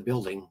existence of the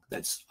building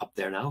that's up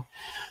there now,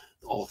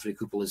 all three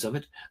cupolas of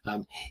it,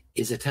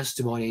 is a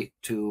testimony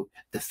to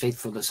the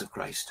faithfulness of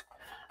Christ.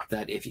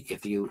 That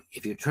if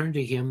you turn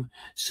to him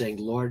saying,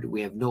 Lord,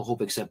 we have no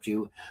hope except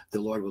you,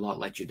 the Lord will not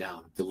let you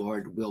down. The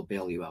Lord will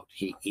bail you out.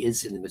 He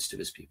is in the midst of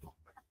his people.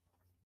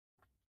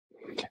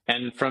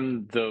 And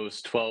from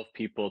those 12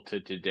 people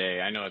to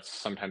today, I know it's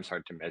sometimes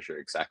hard to measure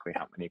exactly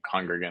how many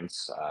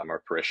congregants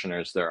or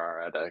parishioners there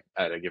are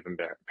at a given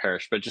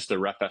parish, but just a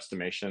rough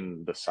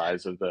estimation, the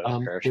size of the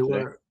parish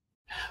today.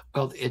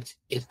 Well,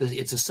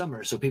 it's a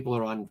summer, so people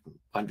are on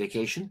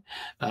vacation.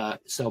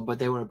 But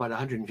there were about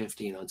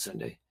 115 on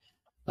Sunday.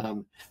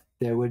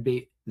 There would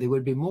be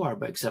more,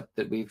 but except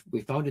that we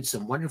founded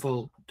some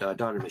wonderful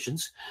daughter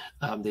missions.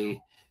 The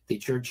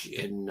church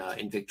in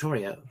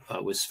Victoria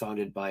was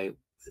founded by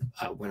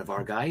one of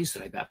our guys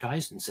that I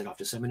baptized and sent off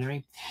to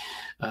seminary.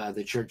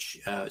 The church,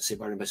 St.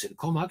 Barnabas in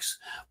Comox,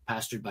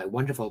 pastored by a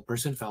wonderful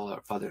person,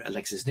 Father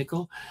Alexis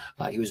Nicol.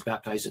 He was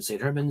baptized at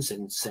St. Herman's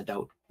and sent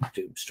out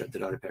to start the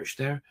daughter parish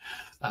there.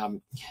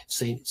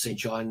 St.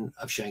 John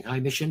of Shanghai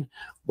Mission,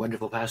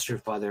 wonderful pastor,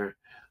 Father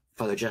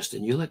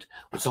Justin Hewlett,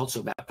 was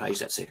also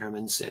baptized at St.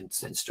 Herman's and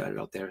started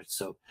out there.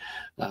 So,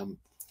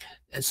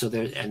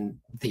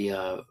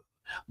 the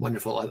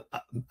wonderful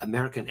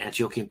American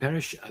Antiochian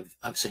parish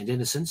of St.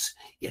 Innocents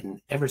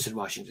in Everson,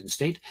 Washington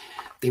State.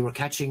 They were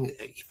catching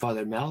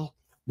Father Mel,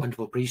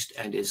 wonderful priest,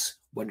 and his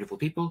wonderful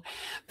people.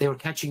 They were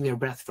catching their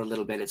breath for a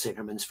little bit at St.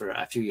 Herman's for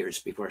a few years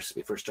before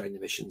starting the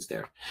missions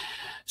there.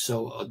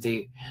 So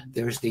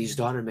there's these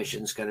daughter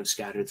missions kind of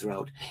scattered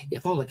throughout.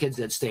 If all the kids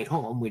had stayed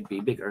home, we'd be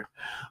bigger.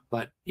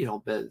 But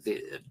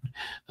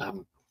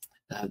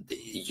the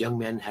young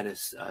men had a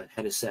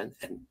sense,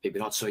 and maybe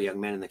not so young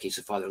men in the case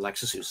of Father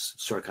Alexis, who's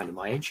sort of kind of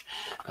my age,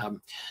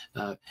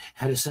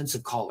 had a sense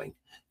of calling,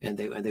 and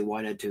they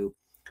wanted to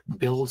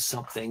build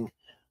something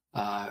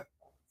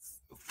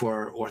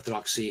for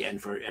Orthodoxy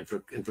and for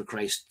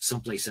Christ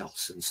someplace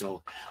else. And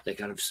so they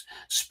kind of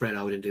spread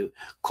out into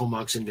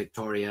Comox in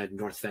Victoria,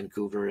 North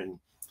Vancouver, and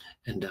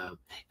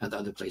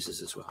other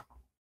places as well.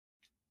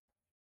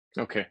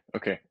 Okay.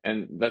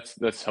 And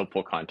that's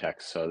helpful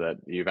context, so that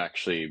you've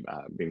actually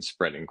been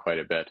spreading quite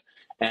a bit.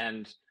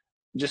 And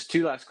just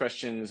two last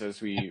questions as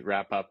we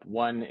wrap up.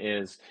 One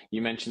is,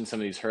 you mentioned some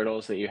of these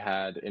hurdles that you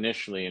had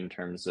initially in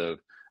terms of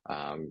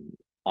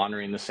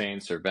honoring the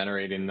saints or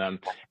venerating them,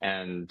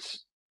 and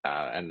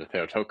the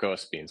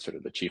Theotokos being sort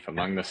of the chief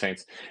among the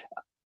saints.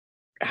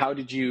 How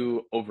did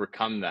you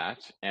overcome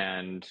that?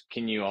 And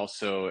can you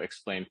also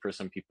explain for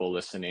some people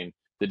listening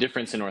the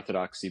difference in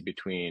Orthodoxy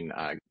between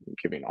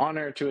giving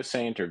honor to a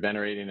saint or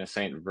venerating a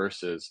saint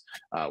versus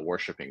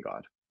worshiping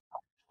God?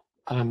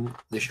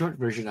 The short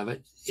version of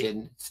it,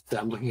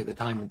 I'm looking at the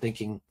time and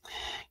thinking,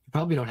 you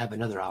probably don't have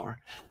another hour,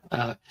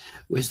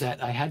 was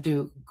that I had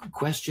to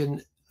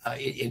question,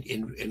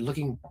 in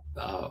looking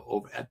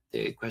over at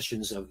the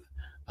questions of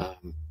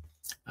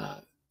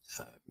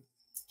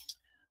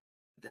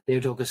the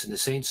Theotokos and the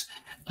saints,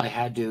 I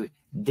had to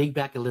dig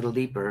back a little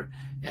deeper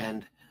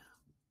and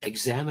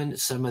examine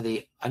some of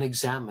the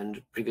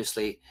unexamined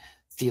previously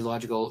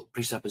theological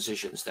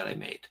presuppositions that I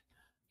made.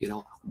 You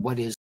know, what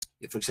is,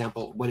 for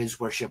example, what is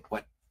worship?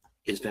 What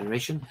is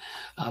veneration?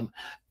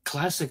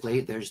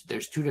 Classically,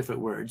 there's two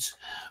different words,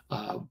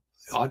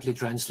 oddly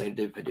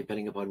translated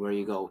depending upon where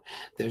you go.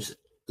 There's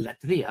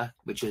latria,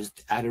 which is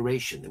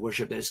adoration, the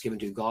worship that is given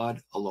to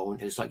God alone,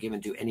 and it's not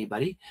given to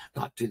anybody,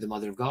 not to the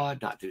Mother of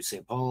God, not to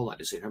St. Paul, not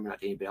to St. Herman,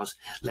 not to anybody else.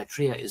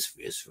 Latria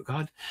is for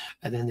God.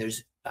 And then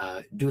there's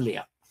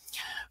dulia.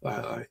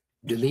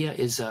 Dulia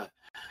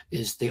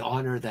is the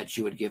honor that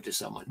you would give to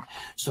someone.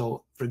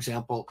 So, for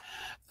example,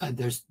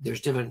 there's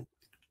different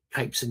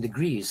types and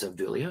degrees of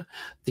dulia.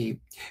 The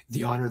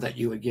honor that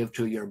you would give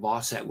to your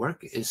boss at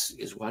work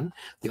is one.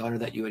 The honor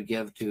that you would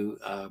give to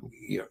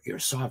your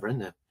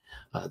sovereign,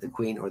 the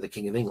Queen or the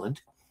King of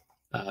England,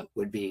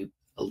 would be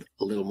a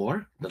little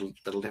more,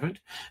 little different.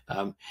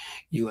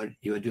 You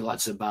would do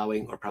lots of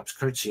bowing or perhaps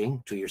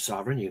curtsying to your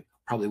sovereign. You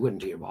probably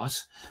wouldn't to your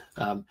boss.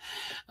 And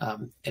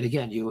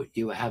again,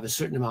 you have a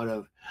certain amount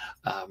of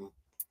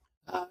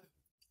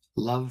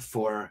love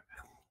for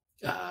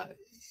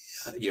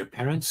your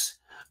parents.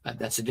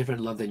 That's a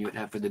different love than you would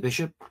have for the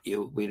bishop.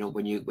 You know,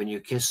 when you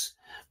kiss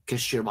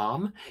your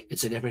mom,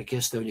 it's a different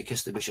kiss than when you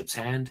kiss the bishop's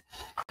hand.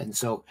 And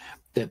so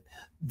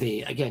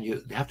again,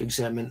 you have to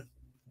examine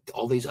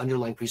all these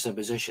underlying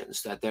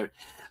presuppositions that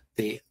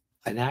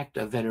an act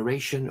of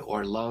veneration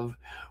or love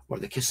or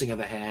the kissing of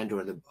a hand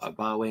or a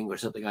bowing or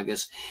something like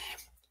this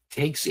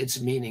takes its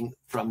meaning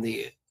from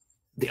the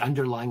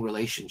underlying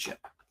relationship.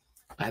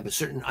 I have a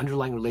certain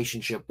underlying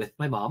relationship with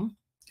my mom,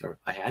 or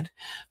I have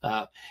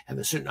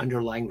a certain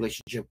underlying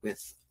relationship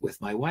with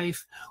my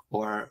wife,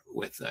 or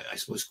with I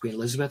suppose Queen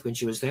Elizabeth when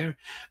she was there,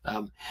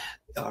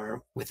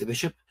 or with the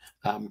bishop.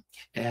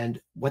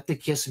 And what the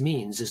kiss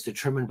means is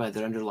determined by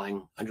that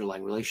underlying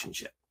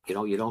relationship. You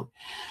know, you don't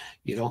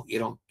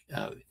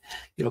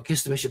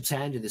kiss the bishop's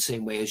hand in the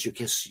same way as you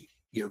kiss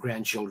your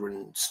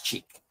grandchildren's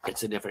cheek.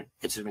 It's a different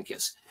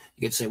kiss.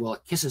 You could say, well, a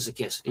kiss is a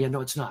kiss. Yeah,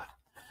 no, it's not.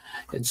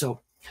 And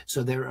so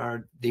there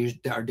are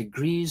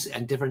degrees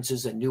and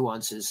differences and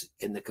nuances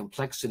in the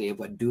complexity of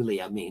what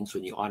dulia means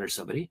when you honor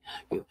somebody.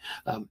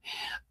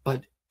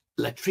 But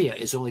latria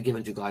is only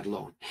given to God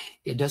alone.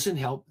 It doesn't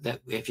help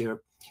that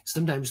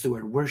sometimes the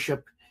word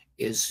worship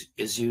is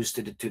used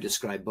to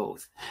describe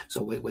both.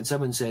 So when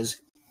someone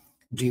says,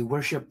 do you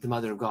worship the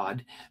Mother of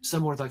God?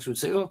 Some Orthodox would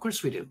say, oh, of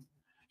course we do.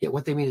 Yeah,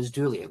 what they mean is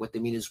dulia. What they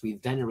mean is we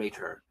venerate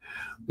her.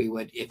 We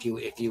would, if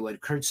you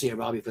would curtsy or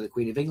bow before the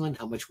Queen of England,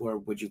 how much more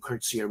would you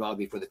curtsy or bow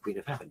before the Queen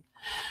of Heaven?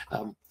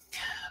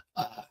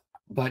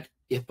 But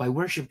if by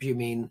worship you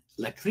mean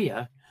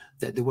latria,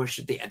 the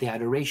worship, the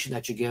adoration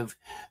that you give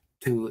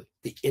to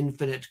the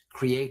infinite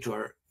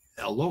Creator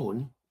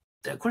alone,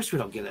 of course we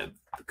don't give that,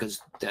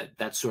 because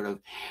that sort of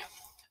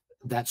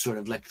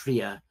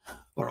latria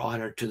or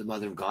honor to the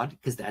Mother of God,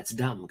 because that's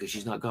dumb, because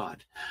she's not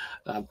God.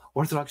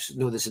 Orthodox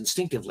know this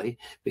instinctively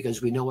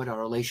because we know what our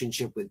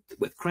relationship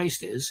with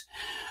Christ is.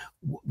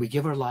 We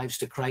give our lives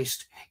to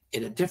Christ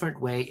in a different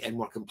way and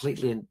more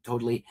completely and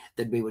totally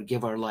than we would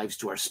give our lives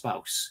to our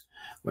spouse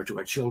or to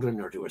our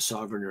children or to our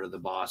sovereign or the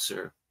boss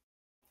or,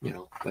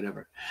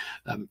 whatever.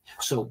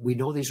 So we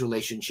know these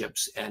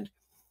relationships, and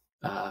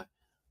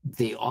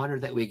the honor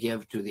that we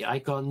give to the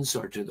icons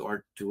or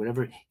to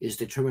whatever is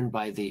determined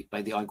by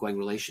the ongoing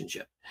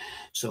relationship.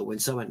 So when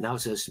someone now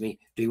says to me,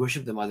 do you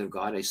worship the Mother of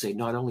God? I say,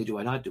 not only do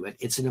I not do it,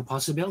 it's an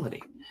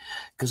impossibility,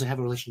 because I have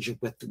a relationship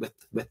with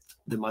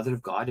the Mother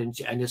of God, and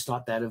it's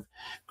not that of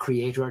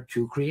creator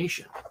to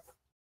creation.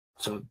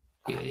 So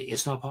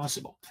it's not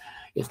possible.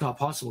 It's not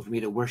possible for me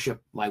to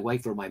worship my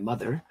wife or my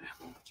mother,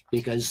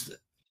 because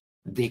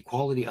the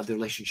quality of the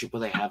relationship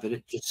that I have in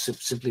it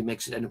just simply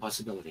makes it an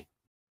impossibility.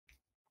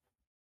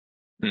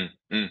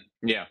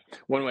 Yeah.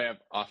 One way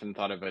I've often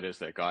thought of it is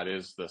that God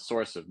is the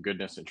source of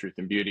goodness and truth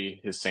and beauty.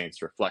 His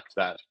saints reflect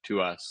that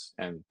to us.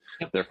 And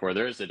therefore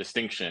there is a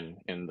distinction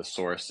in the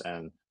source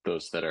and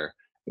those that are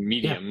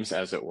mediums,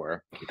 as it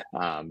were.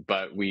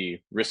 But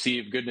we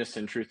receive goodness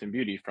and truth and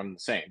beauty from the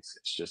saints.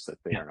 It's just that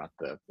they are not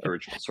the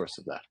original source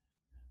of that.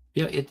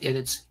 Yeah.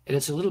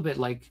 It's a little bit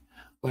like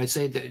when I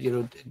say that,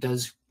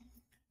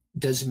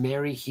 does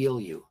Mary heal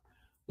you?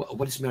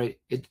 What is Mary?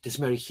 Does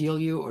Mary heal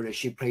you, or does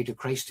she pray to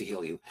Christ to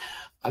heal you?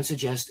 I would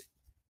suggest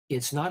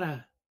it's not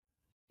a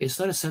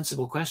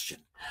sensible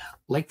question.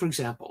 Like, for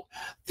example,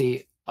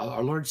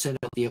 our Lord sent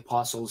out the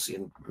apostles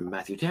in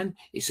Matthew 10.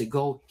 He said,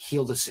 "Go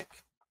heal the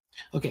sick."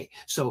 Okay,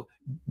 so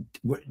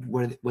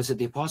was it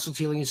the apostles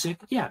healing the sick?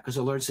 Yeah, because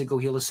the Lord said, "Go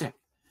heal the sick."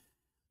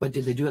 But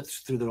did they do it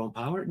through their own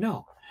power?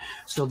 No.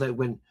 So that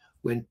when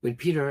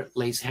Peter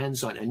lays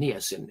hands on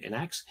Aeneas in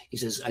Acts, he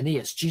says,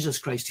 "Aeneas, Jesus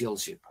Christ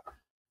heals you."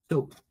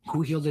 So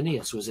who healed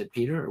Aeneas? Was it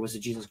Peter or was it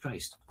Jesus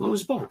Christ? Well, it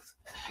was both.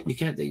 You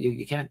can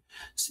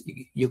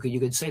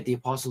say the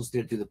apostles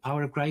did it through the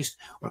power of Christ,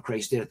 or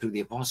Christ did it through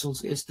the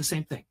apostles. It's the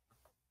same thing.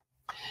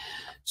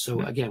 So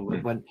again,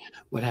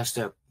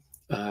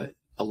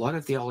 a lot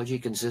of theology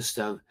consists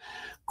of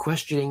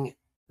questioning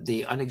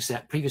the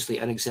previously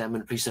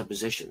unexamined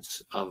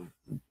presuppositions of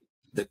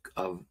the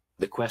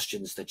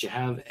questions that you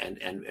have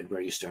and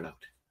where you start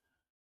out.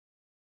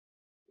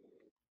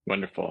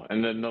 Wonderful.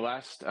 And then the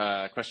last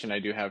question I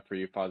do have for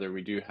you, Father,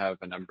 we do have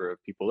a number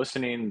of people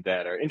listening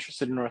that are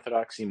interested in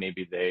Orthodoxy.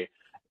 Maybe they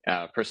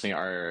personally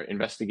are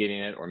investigating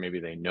it, or maybe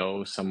they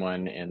know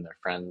someone in their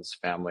friends,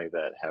 family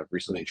that have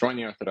recently joined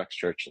the Orthodox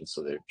Church, and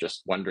so they're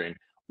just wondering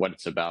what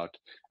it's about.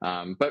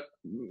 But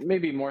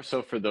maybe more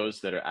so for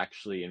those that are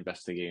actually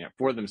investigating it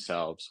for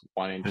themselves,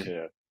 wanting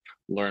to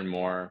learn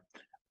more.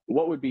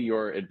 What would be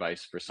your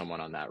advice for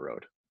someone on that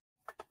road?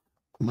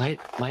 My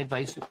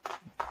advice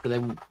for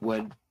them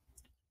would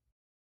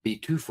be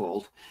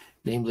twofold,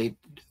 namely,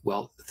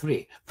 well,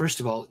 three. First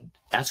of all,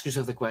 ask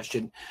yourself the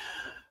question,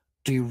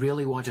 do you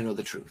really want to know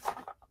the truth?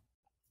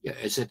 Yeah,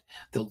 is it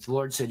the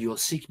Lord said, you will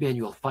seek me and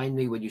you will find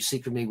me when you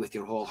seek for me with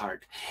your whole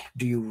heart.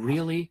 Do you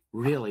really,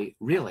 really,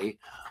 really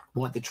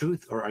want the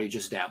truth, or are you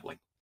just dabbling?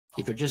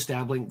 If you're just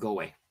dabbling, go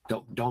away.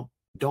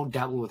 Don't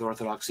dabble with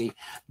Orthodoxy.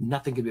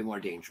 Nothing could be more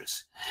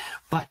dangerous.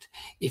 But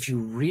if you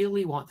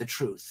really want the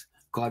truth,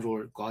 God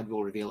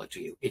will reveal it to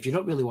you. If you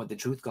don't really want the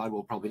truth, God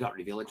will probably not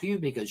reveal it to you,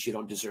 because you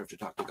don't deserve to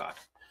talk to God.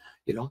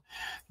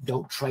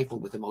 Don't trifle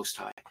with the Most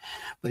High.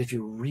 But if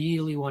you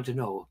really want to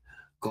know,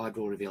 God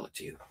will reveal it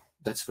to you.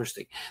 That's the first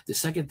thing. The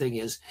second thing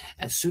is,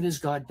 as soon as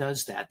God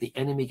does that, the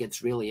enemy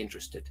gets really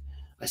interested.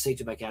 I say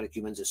to my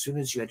catechumens, as soon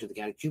as you enter the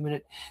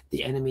catechumenate,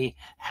 the enemy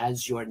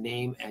has your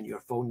name and your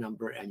phone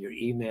number and your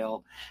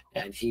email,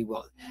 and he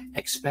will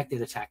expect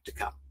an attack to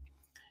come.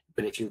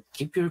 But if you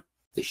keep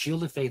the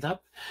shield of faith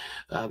up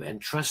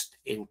and trust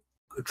in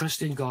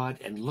God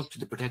and look to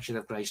the protection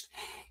of Christ,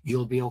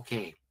 you'll be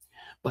okay.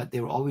 But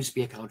there will always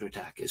be a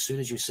counterattack. As soon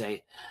as you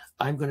say,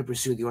 I'm going to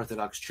pursue the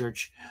Orthodox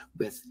Church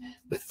with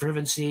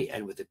fervency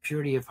and with the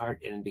purity of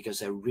heart, and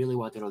because I really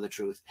want to know the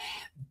truth,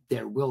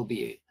 there will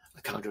be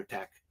a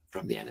counterattack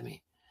from the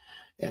enemy.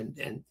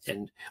 And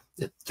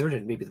the third,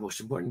 and maybe the most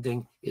important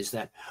thing, is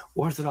that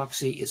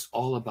Orthodoxy is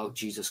all about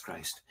Jesus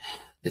Christ.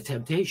 The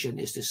temptation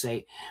is to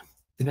say,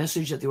 the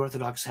message that the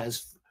Orthodox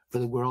has for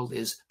the world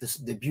is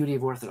the beauty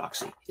of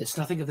Orthodoxy. It's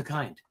nothing of the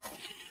kind.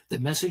 The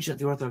message that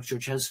the Orthodox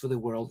Church has for the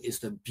world is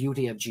the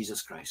beauty of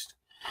Jesus Christ.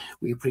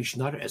 We preach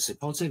not, as St.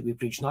 Paul said, we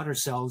preach not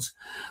ourselves,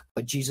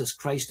 but Jesus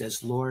Christ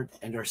as Lord,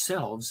 and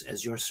ourselves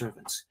as your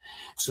servants.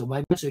 So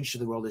my message to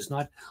the world is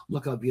not,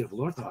 look how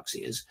beautiful Orthodoxy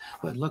is,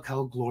 but look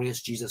how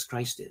glorious Jesus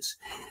Christ is.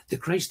 The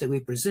Christ that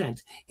we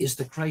present is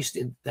the Christ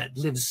that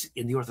lives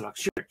in the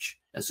Orthodox Church,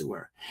 as it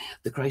were.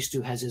 The Christ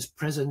who has his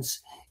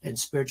presence and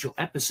spiritual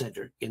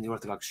epicenter in the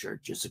Orthodox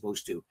Church, as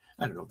opposed to,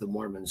 I don't know, the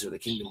Mormons or the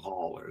Kingdom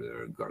Hall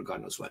or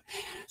God knows what.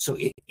 So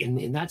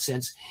in that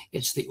sense,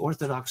 it's the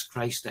Orthodox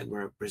Christ that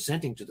we're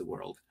presenting to the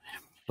world.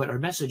 But our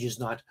message is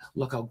not,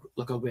 look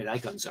how great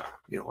icons are,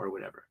 or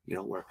whatever,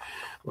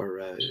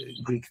 or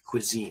Greek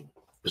cuisine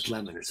with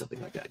lemon or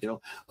something like that.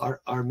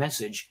 Our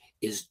message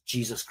is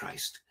Jesus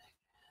Christ.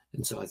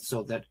 And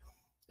so that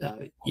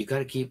you got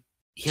to keep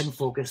him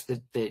focused.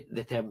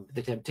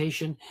 The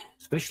temptation,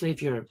 especially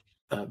if you're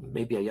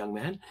maybe a young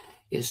man,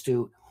 is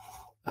to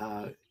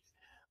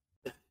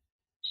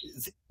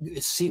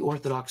see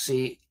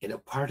Orthodoxy in a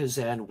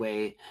partisan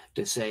way,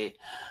 to say,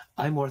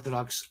 I'm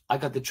Orthodox, I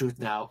got the truth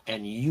now,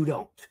 and you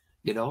don't.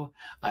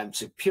 I'm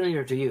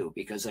superior to you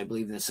because I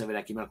believe in the 7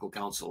 ecumenical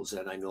councils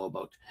and I know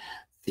about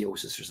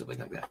theosis or something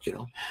like that.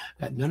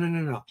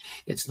 No.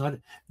 It's not.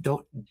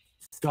 Don't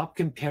stop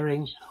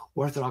comparing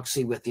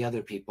Orthodoxy with the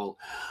other people.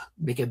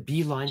 Make a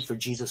beeline for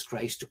Jesus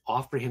Christ to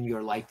offer him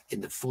your life in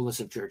the fullness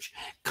of church.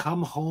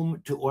 Come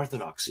home to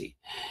Orthodoxy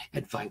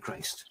and find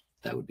Christ.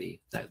 That would be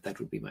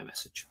my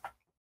message.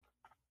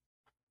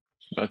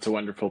 That's a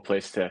wonderful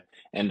place to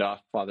end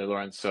off, Father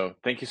Lawrence. So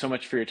thank you so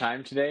much for your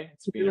time today.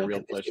 It's been a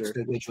real pleasure. It's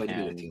been a great joy to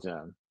be with you.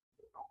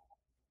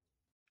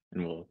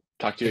 And we'll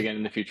talk to you again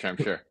in the future, I'm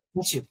sure.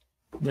 Bless you.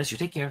 Bless you.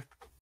 Take care.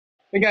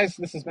 Hey guys,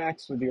 this is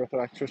Max with the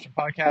Orthodox Christian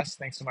Podcast.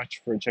 Thanks so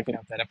much for checking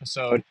out that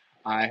episode.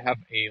 I have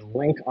a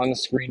link on the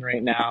screen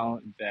right now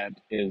that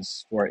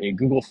is for a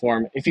Google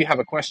form. If you have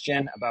a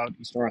question about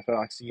Eastern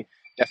Orthodoxy,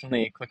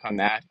 definitely click on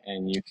that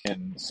and you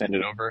can send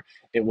it over.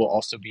 It will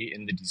also be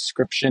in the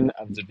description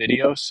of the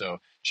video, so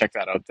check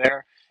that out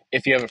there.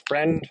 If you have a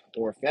friend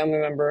or family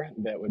member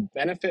that would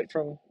benefit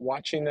from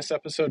watching this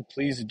episode,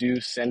 please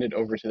do send it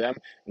over to them.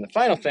 And the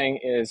final thing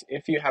is,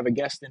 if you have a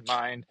guest in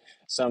mind,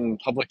 some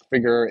public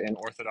figure in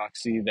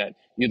Orthodoxy that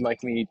you'd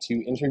like me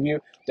to interview,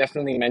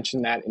 definitely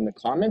mention that in the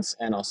comments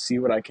and I'll see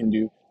what I can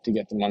do to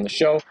get them on the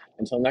show.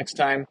 Until next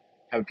time,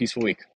 have a peaceful week.